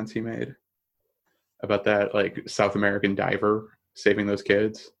comments he made. about that like South American diver saving those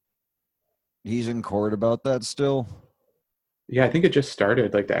kids? He's in court about that still. Yeah, I think it just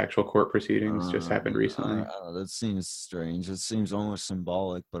started. Like the actual court proceedings just happened recently. That seems strange. It seems almost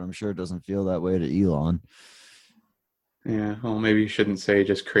symbolic, but I'm sure it doesn't feel that way to Elon. Yeah, well, maybe you shouldn't say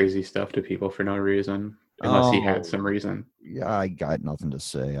just crazy stuff to people for no reason, unless he had Oh, some reason. yeah, I got nothing to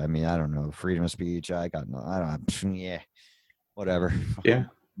say. I mean, I don't know. Freedom of speech. I got no. I don't. Yeah, whatever. Yeah,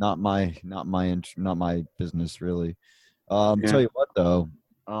 Not my business really. yeah, Tell you what though.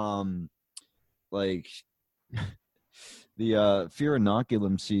 Um, like the fear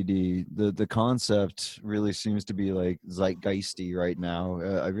inoculum CD, the concept really seems to be like zeitgeisty right now.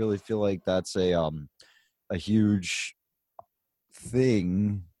 I really feel like that's a huge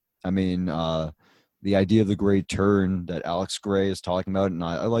thing. I mean, the idea of the great turn that Alex Gray is talking about, and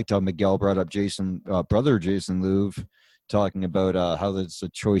I liked how Miguel brought up brother Jason Louv, talking about how there's a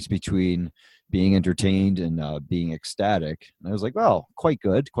choice between being entertained and being ecstatic. And I was like, well, quite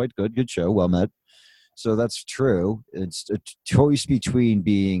good, good show, well met. So that's true. It's a choice between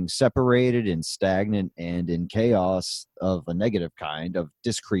being separated and stagnant and in chaos of a negative kind of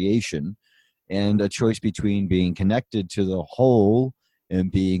discreation, and a choice between being connected to the whole and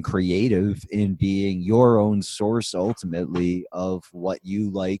being creative and being your own source ultimately of what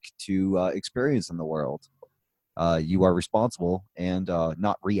you like to experience in the world. You are responsible and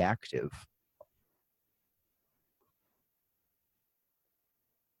not reactive.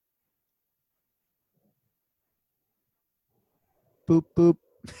 Boop boop.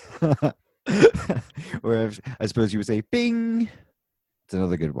 Or I suppose you would say bing. It's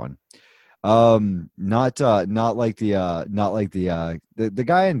another good one. Not like the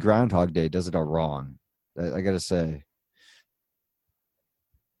guy in Groundhog Day does it all wrong. I gotta say.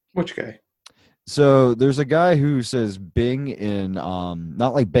 which guy? So there's a guy who says Bing in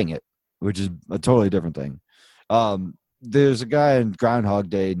not like Bing It, which is a totally different thing. There's a guy in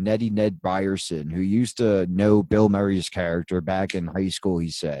Groundhog Day, Ned Ryerson, who used to know Bill Murray's character back in high school, he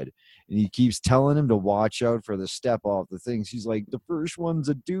said. And he keeps telling him to watch out for the step off the things. He's like, the first one's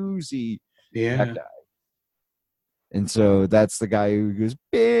a doozy. That Yeah, guy. And so that's the guy who goes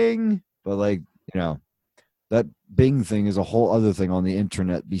Bing. But like, you know, that Bing thing is a whole other thing on the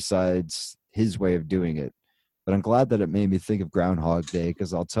internet besides his way of doing it. But I'm glad that it made me think of Groundhog Day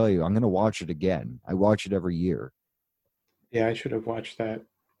because I'll tell you, I'm going to watch it again. I watch it every year. yeah, I should have watched that.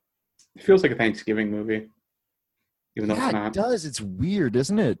 It feels like a Thanksgiving movie, even though Yeah, it's it not. does. It's weird,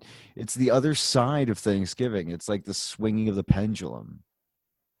 isn't it? It's the other side of Thanksgiving. It's like the swinging of the pendulum.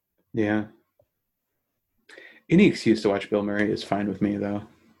 Yeah, any excuse to watch Bill Murray is fine with me, though.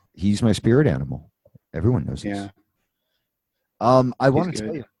 He's my spirit animal. Everyone knows this. Yeah, I he's want to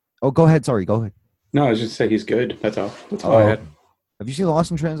tell good. you. Oh, go ahead. Sorry, go ahead. No, I was just say he's good. That's all. That's all I Oh, had. okay. Have you seen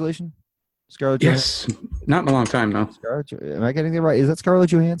Lost in Translation? Scarlett Johansson. Yes, not in a long time though. Am I getting that right? Is that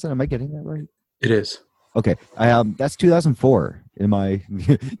Scarlett Johansson? Am I getting that right? It is. Okay. That's 2004. Am I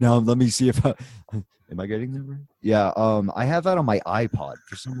now? Let me see if am I getting that right? Yeah. I have that on my iPod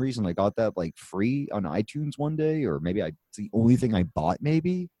for some reason. I got that like free on iTunes one day, or maybe it's the only thing I bought.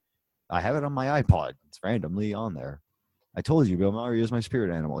 Maybe I have it on my iPod. It's randomly on there. I told you, Bill Murray is my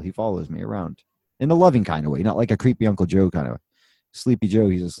spirit animal. He follows me around in a loving kind of way, not like a creepy Uncle Joe kind of Sleepy Joe.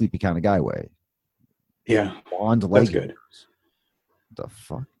 He's a sleepy kind of guy way. Yeah, Blonde that's leg. good. What the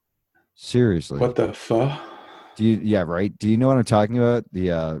fuck? Seriously. What the fuck? Yeah, right. Do you know what I'm talking about?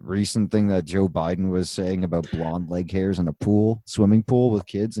 The recent thing that Joe Biden was saying about blonde leg hairs in a swimming pool with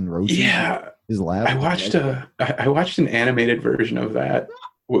kids and roaches in Yeah, his lap. I watched an animated version of that.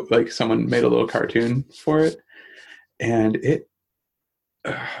 Like someone made a little cartoon for it, and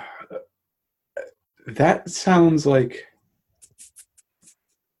uh, that sounds like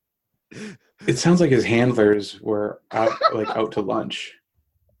it sounds like his handlers were out to lunch.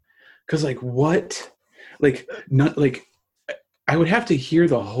 Cause like what? Like not like I would have to hear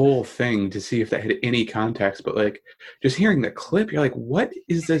the whole thing to see if that had any context, but like just hearing the clip, you're like, what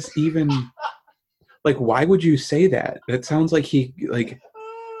is this even like why would you say that? That sounds like he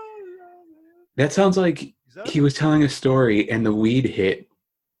was telling a story and the weed hit.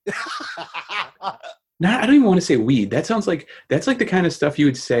 Not I don't even want to say weed. That sounds like that's like the kind of stuff you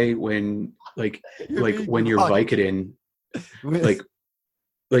would say when when you're Vicodin, like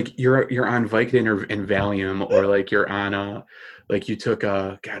you're on Vicodin and Valium, or like you're on like you took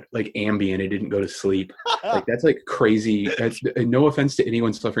like Ambien and didn't go to sleep. Like that's like crazy. That's no offense to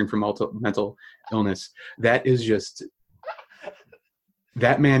anyone suffering from mental illness. That is just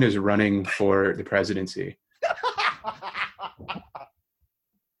that man is running for the presidency.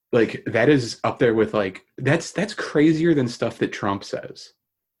 Like that is up there with like that's crazier than stuff that Trump says.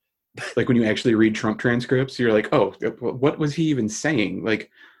 Like when you actually read Trump transcripts, you're like, oh, what was he even saying?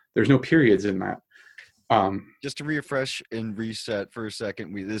 Like, there's no periods in that. Just to refresh and reset for a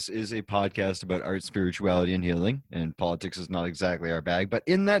second, this is a podcast about art, spirituality, and healing, and politics is not exactly our bag. But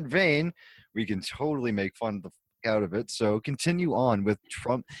in that vein, we can totally make fun of the out of it. So continue on with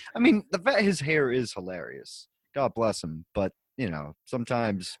Trump. I mean, his hair is hilarious. God bless him. But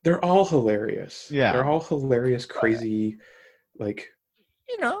sometimes They're all hilarious. yeah, They're all hilarious, crazy, like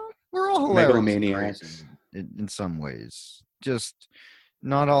we're all hilarious and crazy megalomaniacs. in some ways. Just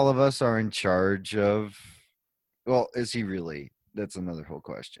not all of us are in charge of. Well, is he really? That's another whole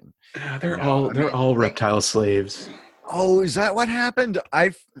question. They're I they're mean, all like, reptile slaves. oh, is that what happened?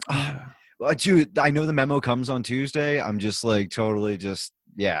 Yeah. Dude, I know the memo comes on Tuesday. I'm just like totally just,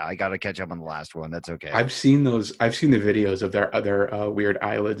 yeah, I got to catch up on the last one. That's okay. I've seen those. I've seen the videos of their other weird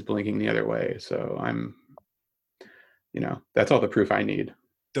eyelids blinking the other way. So I'm, that's all the proof I need.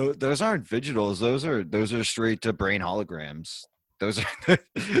 Those aren't vigils. Those are straight to brain holograms. Those are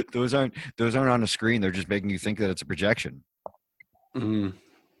those aren't on a screen. They're just making you think that it's a projection. I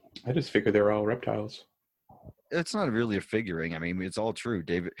just figured they were all reptiles. It's not really a figuring. I mean, it's all true,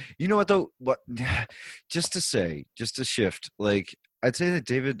 David. You know what though? What just to shift, like I'd say that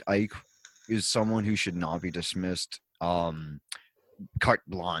David Icke is someone who should not be dismissed carte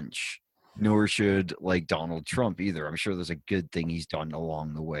blanche, nor should like Donald Trump either. I'm sure there's a good thing he's done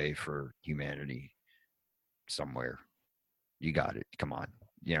along the way for humanity somewhere. You got it. Come on.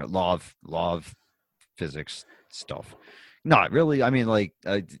 Law of physics stuff. Not really. I mean, like,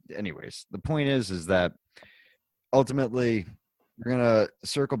 anyways, the point is that ultimately we're gonna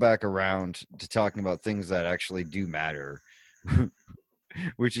circle back around to talking about things that actually do matter,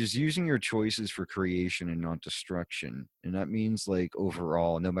 which is using your choices for creation and not destruction. And that means, like,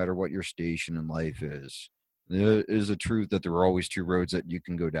 overall, no matter what your station in life is, there is a truth that there are always two roads that you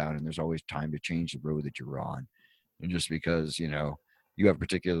can go down, and there's always time to change the road that you're on. And just because you have a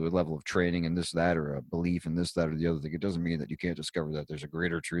particular level of training in this, that, or a belief in this, that, or the other thing, it doesn't mean that you can't discover that there's a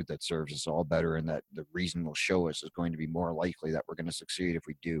greater truth that serves us all better, and that the reason will show us is going to be more likely that we're going to succeed if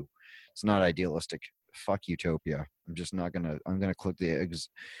we do. It's not idealistic. Fuck utopia. I'm gonna click the eggs.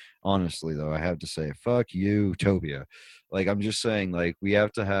 Honestly though, I have to say, fuck utopia. Like, I'm just saying, like, we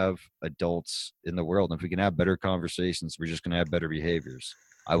have to have adults in the world, and if we can have better conversations, we're just gonna have better behaviors.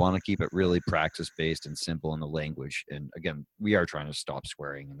 I want to keep it really praxis based and simple in the language. And again, we are trying to stop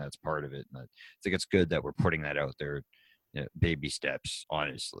swearing, and that's part of it. And I think it's good that we're putting that out there. Baby steps,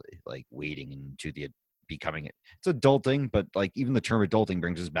 honestly, like wading into the becoming it. It's adulting, but like even the term adulting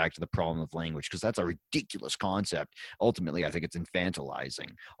brings us back to the problem of language, because that's a ridiculous concept. Ultimately, I think it's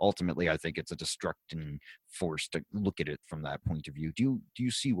infantilizing. Ultimately, I think it's a destructing force to look at it from that point of view. Do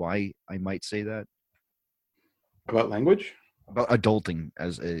you see why I might say that? About language? About adulting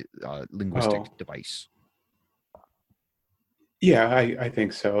as a linguistic device. Yeah, I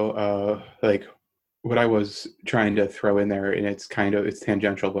think so. Like what I was trying to throw in there, and it's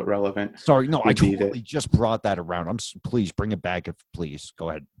tangential but relevant. Sorry, no, I totally just brought that around. Please bring it back, if please go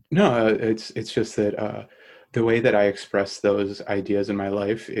ahead. No, it's just that the way that I express those ideas in my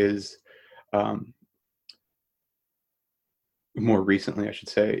life is, more recently, I should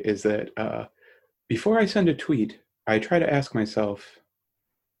say, is that before I send a tweet, I try to ask myself,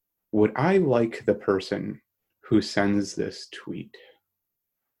 would I like the person who sends this tweet?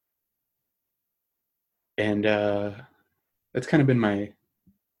 And that's kind of been my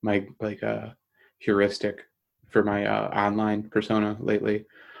like heuristic for my online persona lately.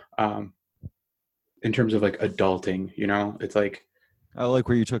 In terms of like adulting, it's like, I like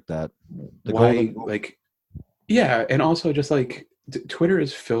where you took that. Yeah, and also just like Twitter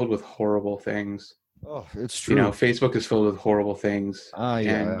is filled with horrible things. Oh, it's true. Facebook is filled with horrible things.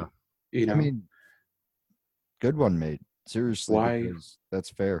 Yeah. I mean, good one, mate. Seriously, because that's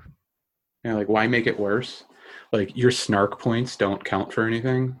fair. Like, why make it worse? Like, your snark points don't count for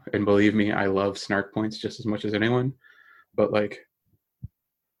anything. And believe me, I love snark points just as much as anyone. But like,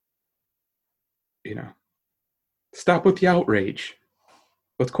 stop with the outrage.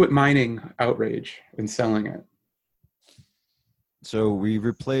 Let's quit mining outrage and selling it. So we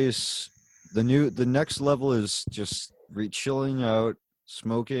replace the next level is just chilling out,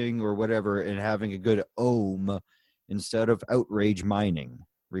 smoking or whatever, and having a good ohm instead of outrage mining.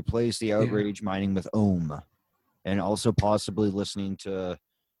 Replace the outrage mining with ohm, and also possibly listening to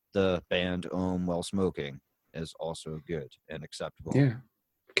the band Ohm while smoking is also good and acceptable. Yeah,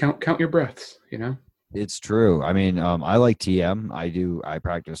 count your breaths. It's true. I mean, I like TM. I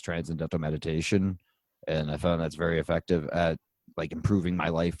practice transcendental meditation, and I found that's very effective at like improving my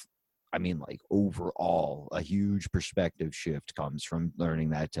life I mean, like overall, a huge perspective shift comes from learning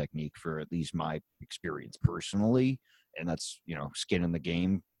that technique for at least my experience personally. And that's, skin in the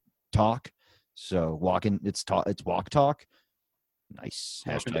game talk. So it's walk talk. Nice.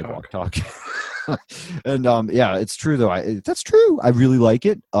 Walk and Hashtag walk talk. talk. And yeah, it's true though. That's true. I really like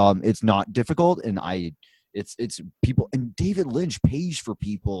it. It's not difficult, and it's people, and David Lynch pays for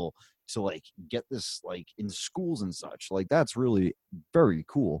people to like get this like in schools and such. Like that's really very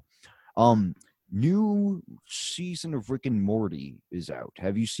cool. Um, New season of Rick and Morty is out.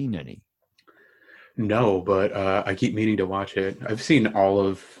 Have you seen any? No, but I keep meaning to watch it. I've seen all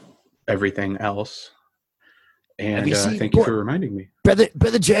of everything else, Have and you seen thank you for reminding me.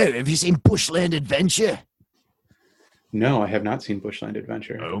 Brother Joe? Have you seen Bushland Adventure? No, I have not seen Bushland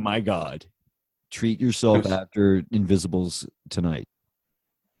Adventure. Oh my God! Treat yourself after Invisibles tonight.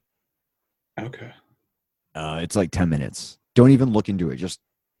 Okay. It's like 10 minutes. Don't even look into it. Just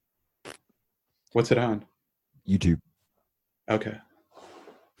What's it on? YouTube. Okay.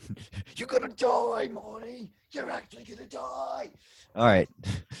 You're gonna die, Marty. You're actually gonna die. All right.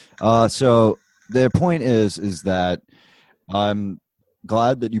 So the point is that I'm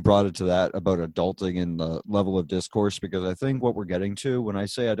glad that you brought it to that about adulting and the level of discourse, because I think what we're getting to when I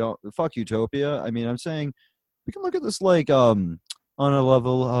say I don't fuck utopia, I mean I'm saying we can look at this like on a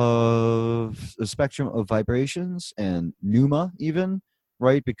level of a spectrum of vibrations and pneuma even,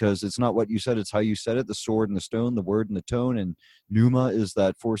 right? Because it's not what you said, it's how you said it, the sword and the stone, the word and the tone. And pneuma is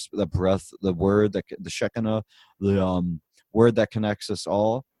that force, the breath, the word, the shekinah, the word that connects us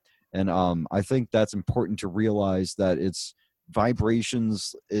all. And I think that's important to realize, that it's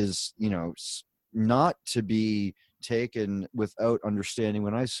vibrations is, not to be taken without understanding.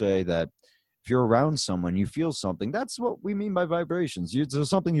 When I say that if you're around someone, you feel something, that's what we mean by vibrations. It's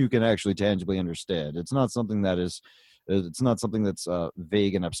something you can actually tangibly understand. It's not something that's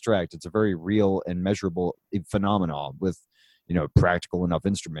vague and abstract. It's a very real and measurable phenomenon with, practical enough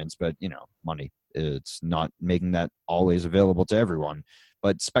instruments, but, money. It's not making that always available to everyone.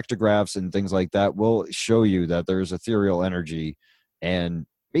 But spectrographs and things like that will show you that there's ethereal energy. And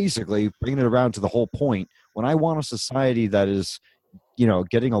basically, bringing it around to the whole point, when I want a society that is,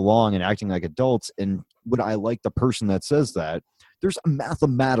 getting along and acting like adults, and would I like the person that says that, there's a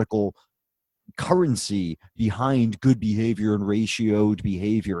mathematical currency behind good behavior and ratioed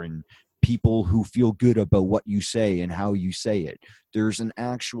behavior, and people who feel good about what you say and how you say it. There's an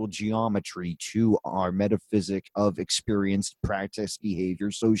actual geometry to our metaphysic of experience, practice,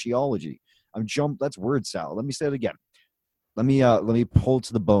 behavior, sociology. That's word salad. Let me say it again. Let me pull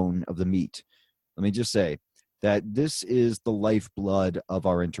to the bone of the meat. Let me just say that this is the lifeblood of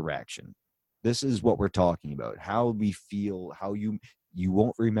our interaction. This is what we're talking about. How we feel, how you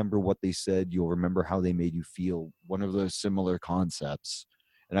won't remember what they said, you'll remember how they made you feel. One of those similar concepts.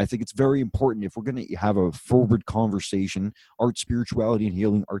 And I think it's very important, if we're going to have a forward conversation, art, spirituality, and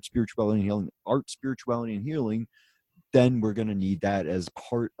healing, then we're going to need that as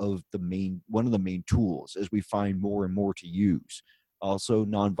part of one of the main tools as we find more and more to use. Also,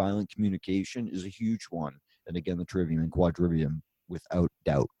 nonviolent communication is a huge one. And again, the trivium and quadrivium, without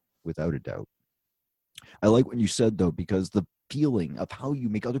a doubt. I like what you said, though, because the feeling of how you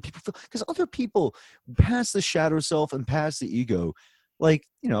make other people feel, because other people, past the shadow self and past the ego, like,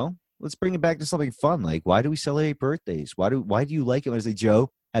 let's bring it back to something fun. Like, why do we celebrate birthdays? Why do you like it when I say,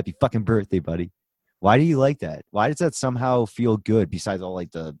 Joe, happy fucking birthday, buddy? Why do you like that? Why does that somehow feel good, besides all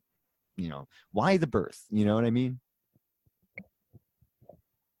like the, why the birth? You know what I mean?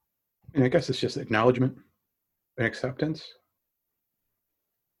 And I guess it's just acknowledgement and acceptance.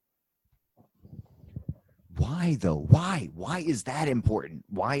 Why though? Why is that important?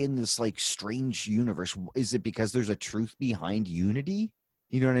 Why in this like strange universe? Is it because there's a truth behind unity?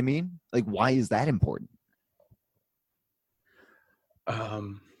 You know what I mean? Like, why is that important?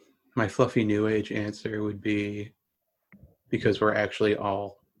 My fluffy new age answer would be because we're actually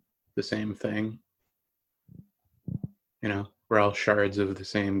all the same thing. We're all shards of the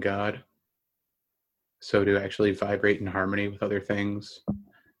same God. So to actually vibrate in harmony with other things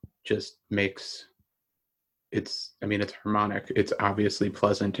just makes it's harmonic. It's obviously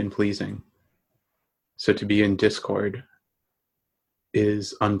pleasant and pleasing. So to be in discord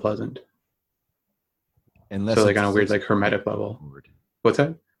is unpleasant. Unless so like on a weird like hermetic level. What's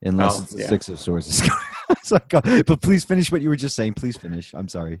that? Unless it's the Six of Swords. But please finish what you were just saying. Please finish. I'm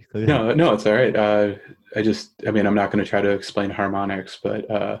sorry. No, it's all right. I'm not going to try to explain harmonics, but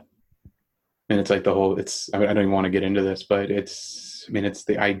and it's like the whole. I don't even want to get into this, but it's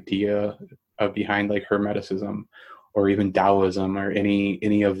the idea of behind like Hermeticism, or even Taoism, or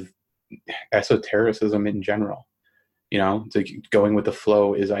any of esotericism in general. It's like going with the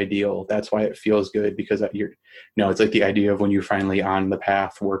flow is ideal. That's why it feels good, because it's like the idea of when you're finally on the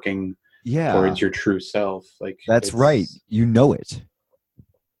path working Yeah, towards your true self. Like that's right. it's, You know it.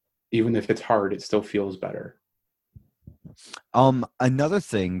 even if it's hard, it still feels better. Another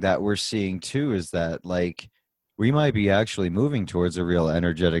thing that we're seeing too is that like we might be actually moving towards a real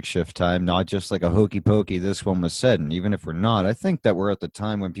energetic shift time, not just like a hokey pokey this one was said. And even if we're not, I think that we're at the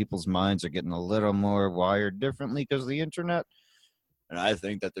time when people's minds are getting a little more wired differently because of the internet. And I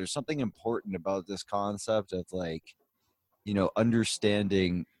think that there's something important about this concept of like,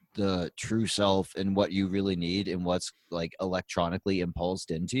 understanding the true self and what you really need and what's like electronically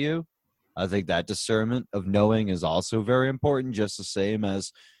impulsed into you. I think that discernment of knowing is also very important, just the same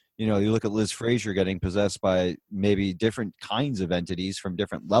as, you look at Liz Fraser getting possessed by maybe different kinds of entities from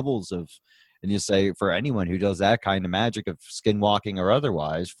different levels of, and you say for anyone who does that kind of magic of skinwalking or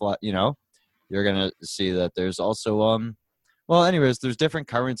otherwise, you're going to see that there's also, well, anyways, there's different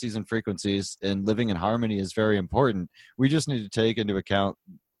currencies and frequencies, and living in harmony is very important. We just need to take into account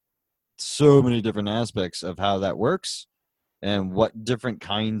so many different aspects of how that works and what different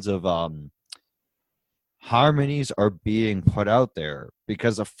kinds of harmonies are being put out there,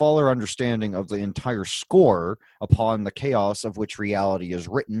 because a fuller understanding of the entire score upon the chaos of which reality is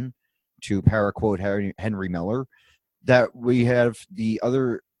written, to paraquote Henry Miller, that we have the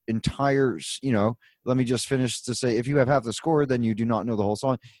other entire, let me just finish to say, if you have half the score, then you do not know the whole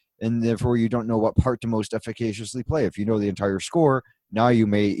song, and therefore you don't know what part to most efficaciously play. If you know the entire score, now you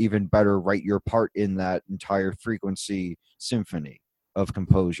may even better write your part in that entire frequency symphony of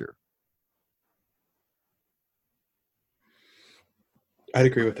composure. I'd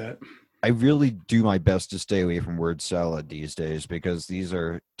agree with that. I really do my best to stay away from word salad these days, because these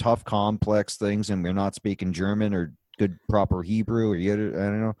are tough, complex things, and we're not speaking German or good, proper Hebrew, or I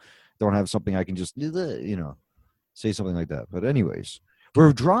don't know, don't have something I can just, say something like that. But anyways,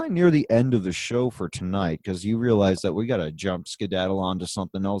 we're drawing near the end of the show for tonight, because you realize that we got to jump skedaddle on to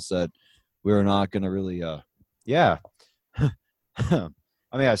something else that we're not going to really, yeah. I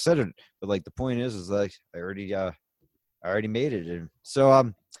mean, I said it, but like the point is like I already made it. And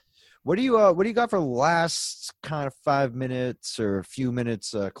so, what do you got for last kind of 5 minutes or a few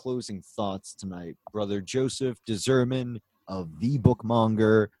minutes closing thoughts tonight, brother Joseph Deserman of the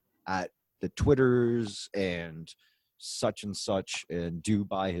Bookmonger at the Twitters and such, and do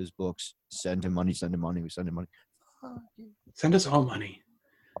buy his books. Send him money. We send him money. Send us all money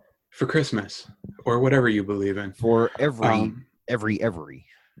for Christmas or whatever you believe in. For every.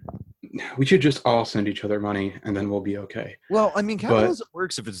 We should just all send each other money, and then we'll be okay. Well, I mean, capitalism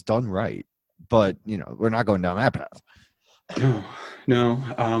works if it's done right, but we're not going down that path.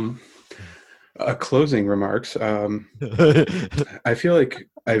 No. Closing remarks. I feel like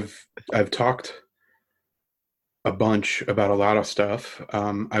I've talked a bunch about a lot of stuff.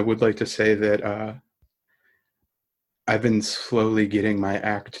 I would like to say that I've been slowly getting my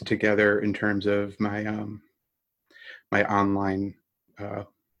act together in terms of my my online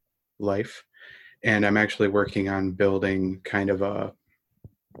life, and I'm actually working on building kind of a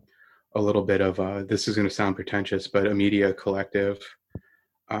little bit of this is going to sound pretentious, but a media collective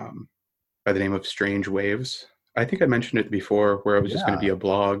by the name of Strange Waves. I think I mentioned it before, where it was just going to be a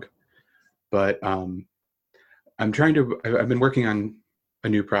blog, but I've been working on a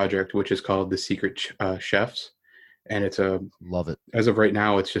new project which is called The Secret Chefs, and it's love it. As of right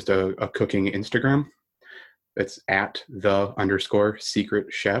now, it's just a cooking Instagram. It's at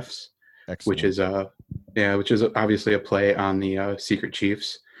 _secret chefs. Excellent. Which is obviously a play on the Secret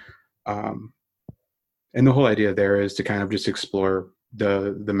Chiefs. And the whole idea there is to kind of just explore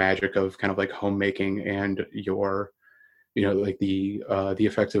the magic of kind of like homemaking and your, like the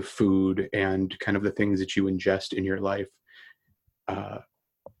effects of food and kind of the things that you ingest in your life. I've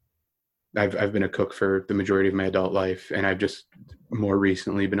been a cook for the majority of my adult life, and I've just more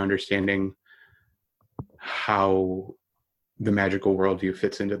recently been understanding how the magical worldview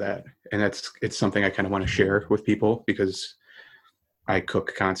fits into that. And it's something I kind of want to share with people, because I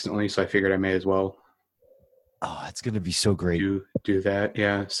cook constantly. So I figured I may as well. Oh, it's going to be so great. Do that.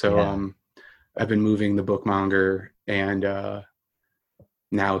 Yeah. So, I've been moving the Bookmonger and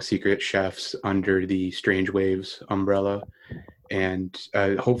now Secret Chefs under the Strange Waves umbrella. And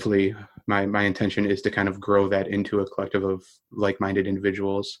hopefully my intention is to kind of grow that into a collective of like-minded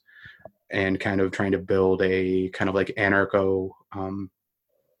individuals, and kind of trying to build a kind of like anarcho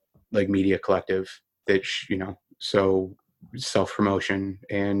like media collective that so self-promotion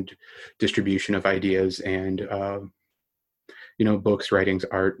and distribution of ideas and books, writings,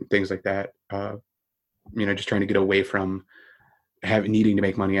 art, things like that, just trying to get away from needing to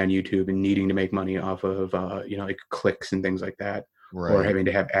make money on YouTube and needing to make money off of like clicks and things like that, or Right. having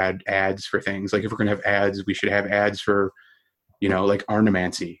to have ads for things. Like if we're gonna have ads, we should have ads for like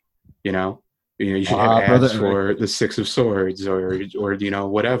Arnemancy. You should have ads Brother. for the Six of Swords or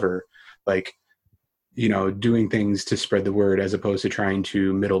whatever. Like doing things to spread the word as opposed to trying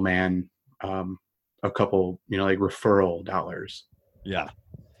to middleman a couple like referral dollars. Yeah.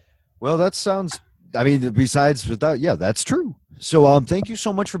 Well, that sounds. I mean, besides that, yeah, that's true. So, thank you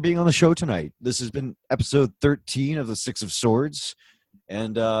so much for being on the show tonight. This has been episode 13 of the Six of Swords,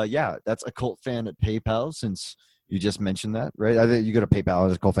 and yeah, that's a cult fan at PayPal. Since you just mentioned that, right? I think you go to PayPal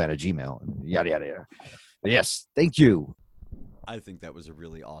as a cult fan at Gmail. Yada yada yada. But yes, thank you. I think that was a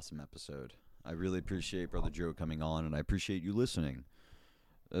really awesome episode. I really appreciate Brother Joe coming on, and I appreciate you listening.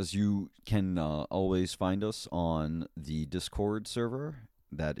 As you can always find us on the Discord server.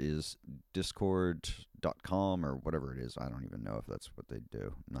 That is discord.com or whatever it is. I don't even know if that's what they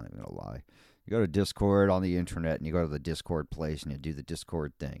do. I'm not even going to lie. You go to Discord on the internet and you go to the Discord place and you do the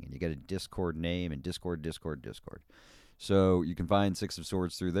Discord thing. And you get a Discord name and Discord. So you can find Six of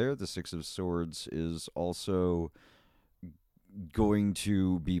Swords through there. The Six of Swords is also going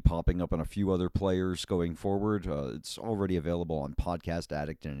to be popping up on a few other players going forward. It's already available on Podcast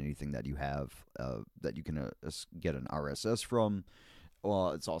Addict and anything that you have that you can get an RSS from.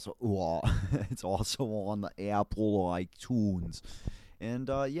 Well, it's also on the Apple iTunes. And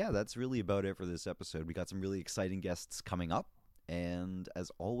yeah, that's really about it for this episode. We got some really exciting guests coming up. And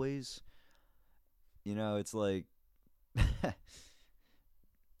as always, it's like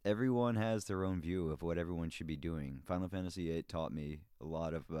everyone has their own view of what everyone should be doing. Final Fantasy VIII taught me a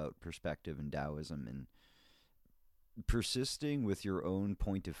lot about perspective and Taoism and persisting with your own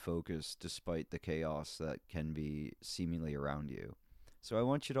point of focus despite the chaos that can be seemingly around you. So I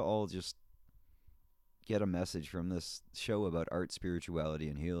want you to all just get a message from this show about art, spirituality,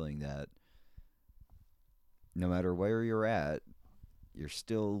 and healing that no matter where you're at, you're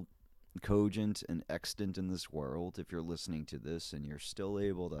still cogent and extant in this world if you're listening to this, and you're still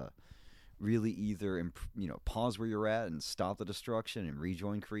able to really either pause where you're at and stop the destruction and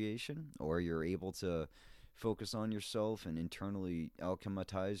rejoin creation, or you're able to focus on yourself and internally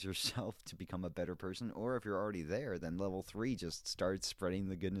alchemize yourself to become a better person. Or if you're already there, then level 3 just starts spreading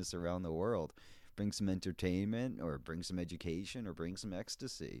the goodness around the world. Bring some entertainment, or bring some education, or bring some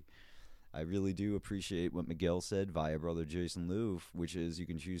ecstasy. I really do appreciate what Miguel said via Brother Jason Louv, which is you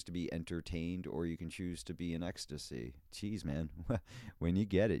can choose to be entertained or you can choose to be in ecstasy. Jeez, man. When you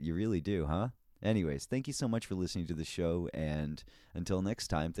get it, you really do, huh? Anyways, thank you so much for listening to the show, and until next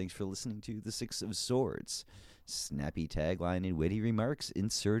time, thanks for listening to The Six of Swords. Snappy tagline and witty remarks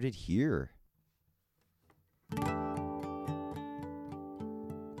inserted here.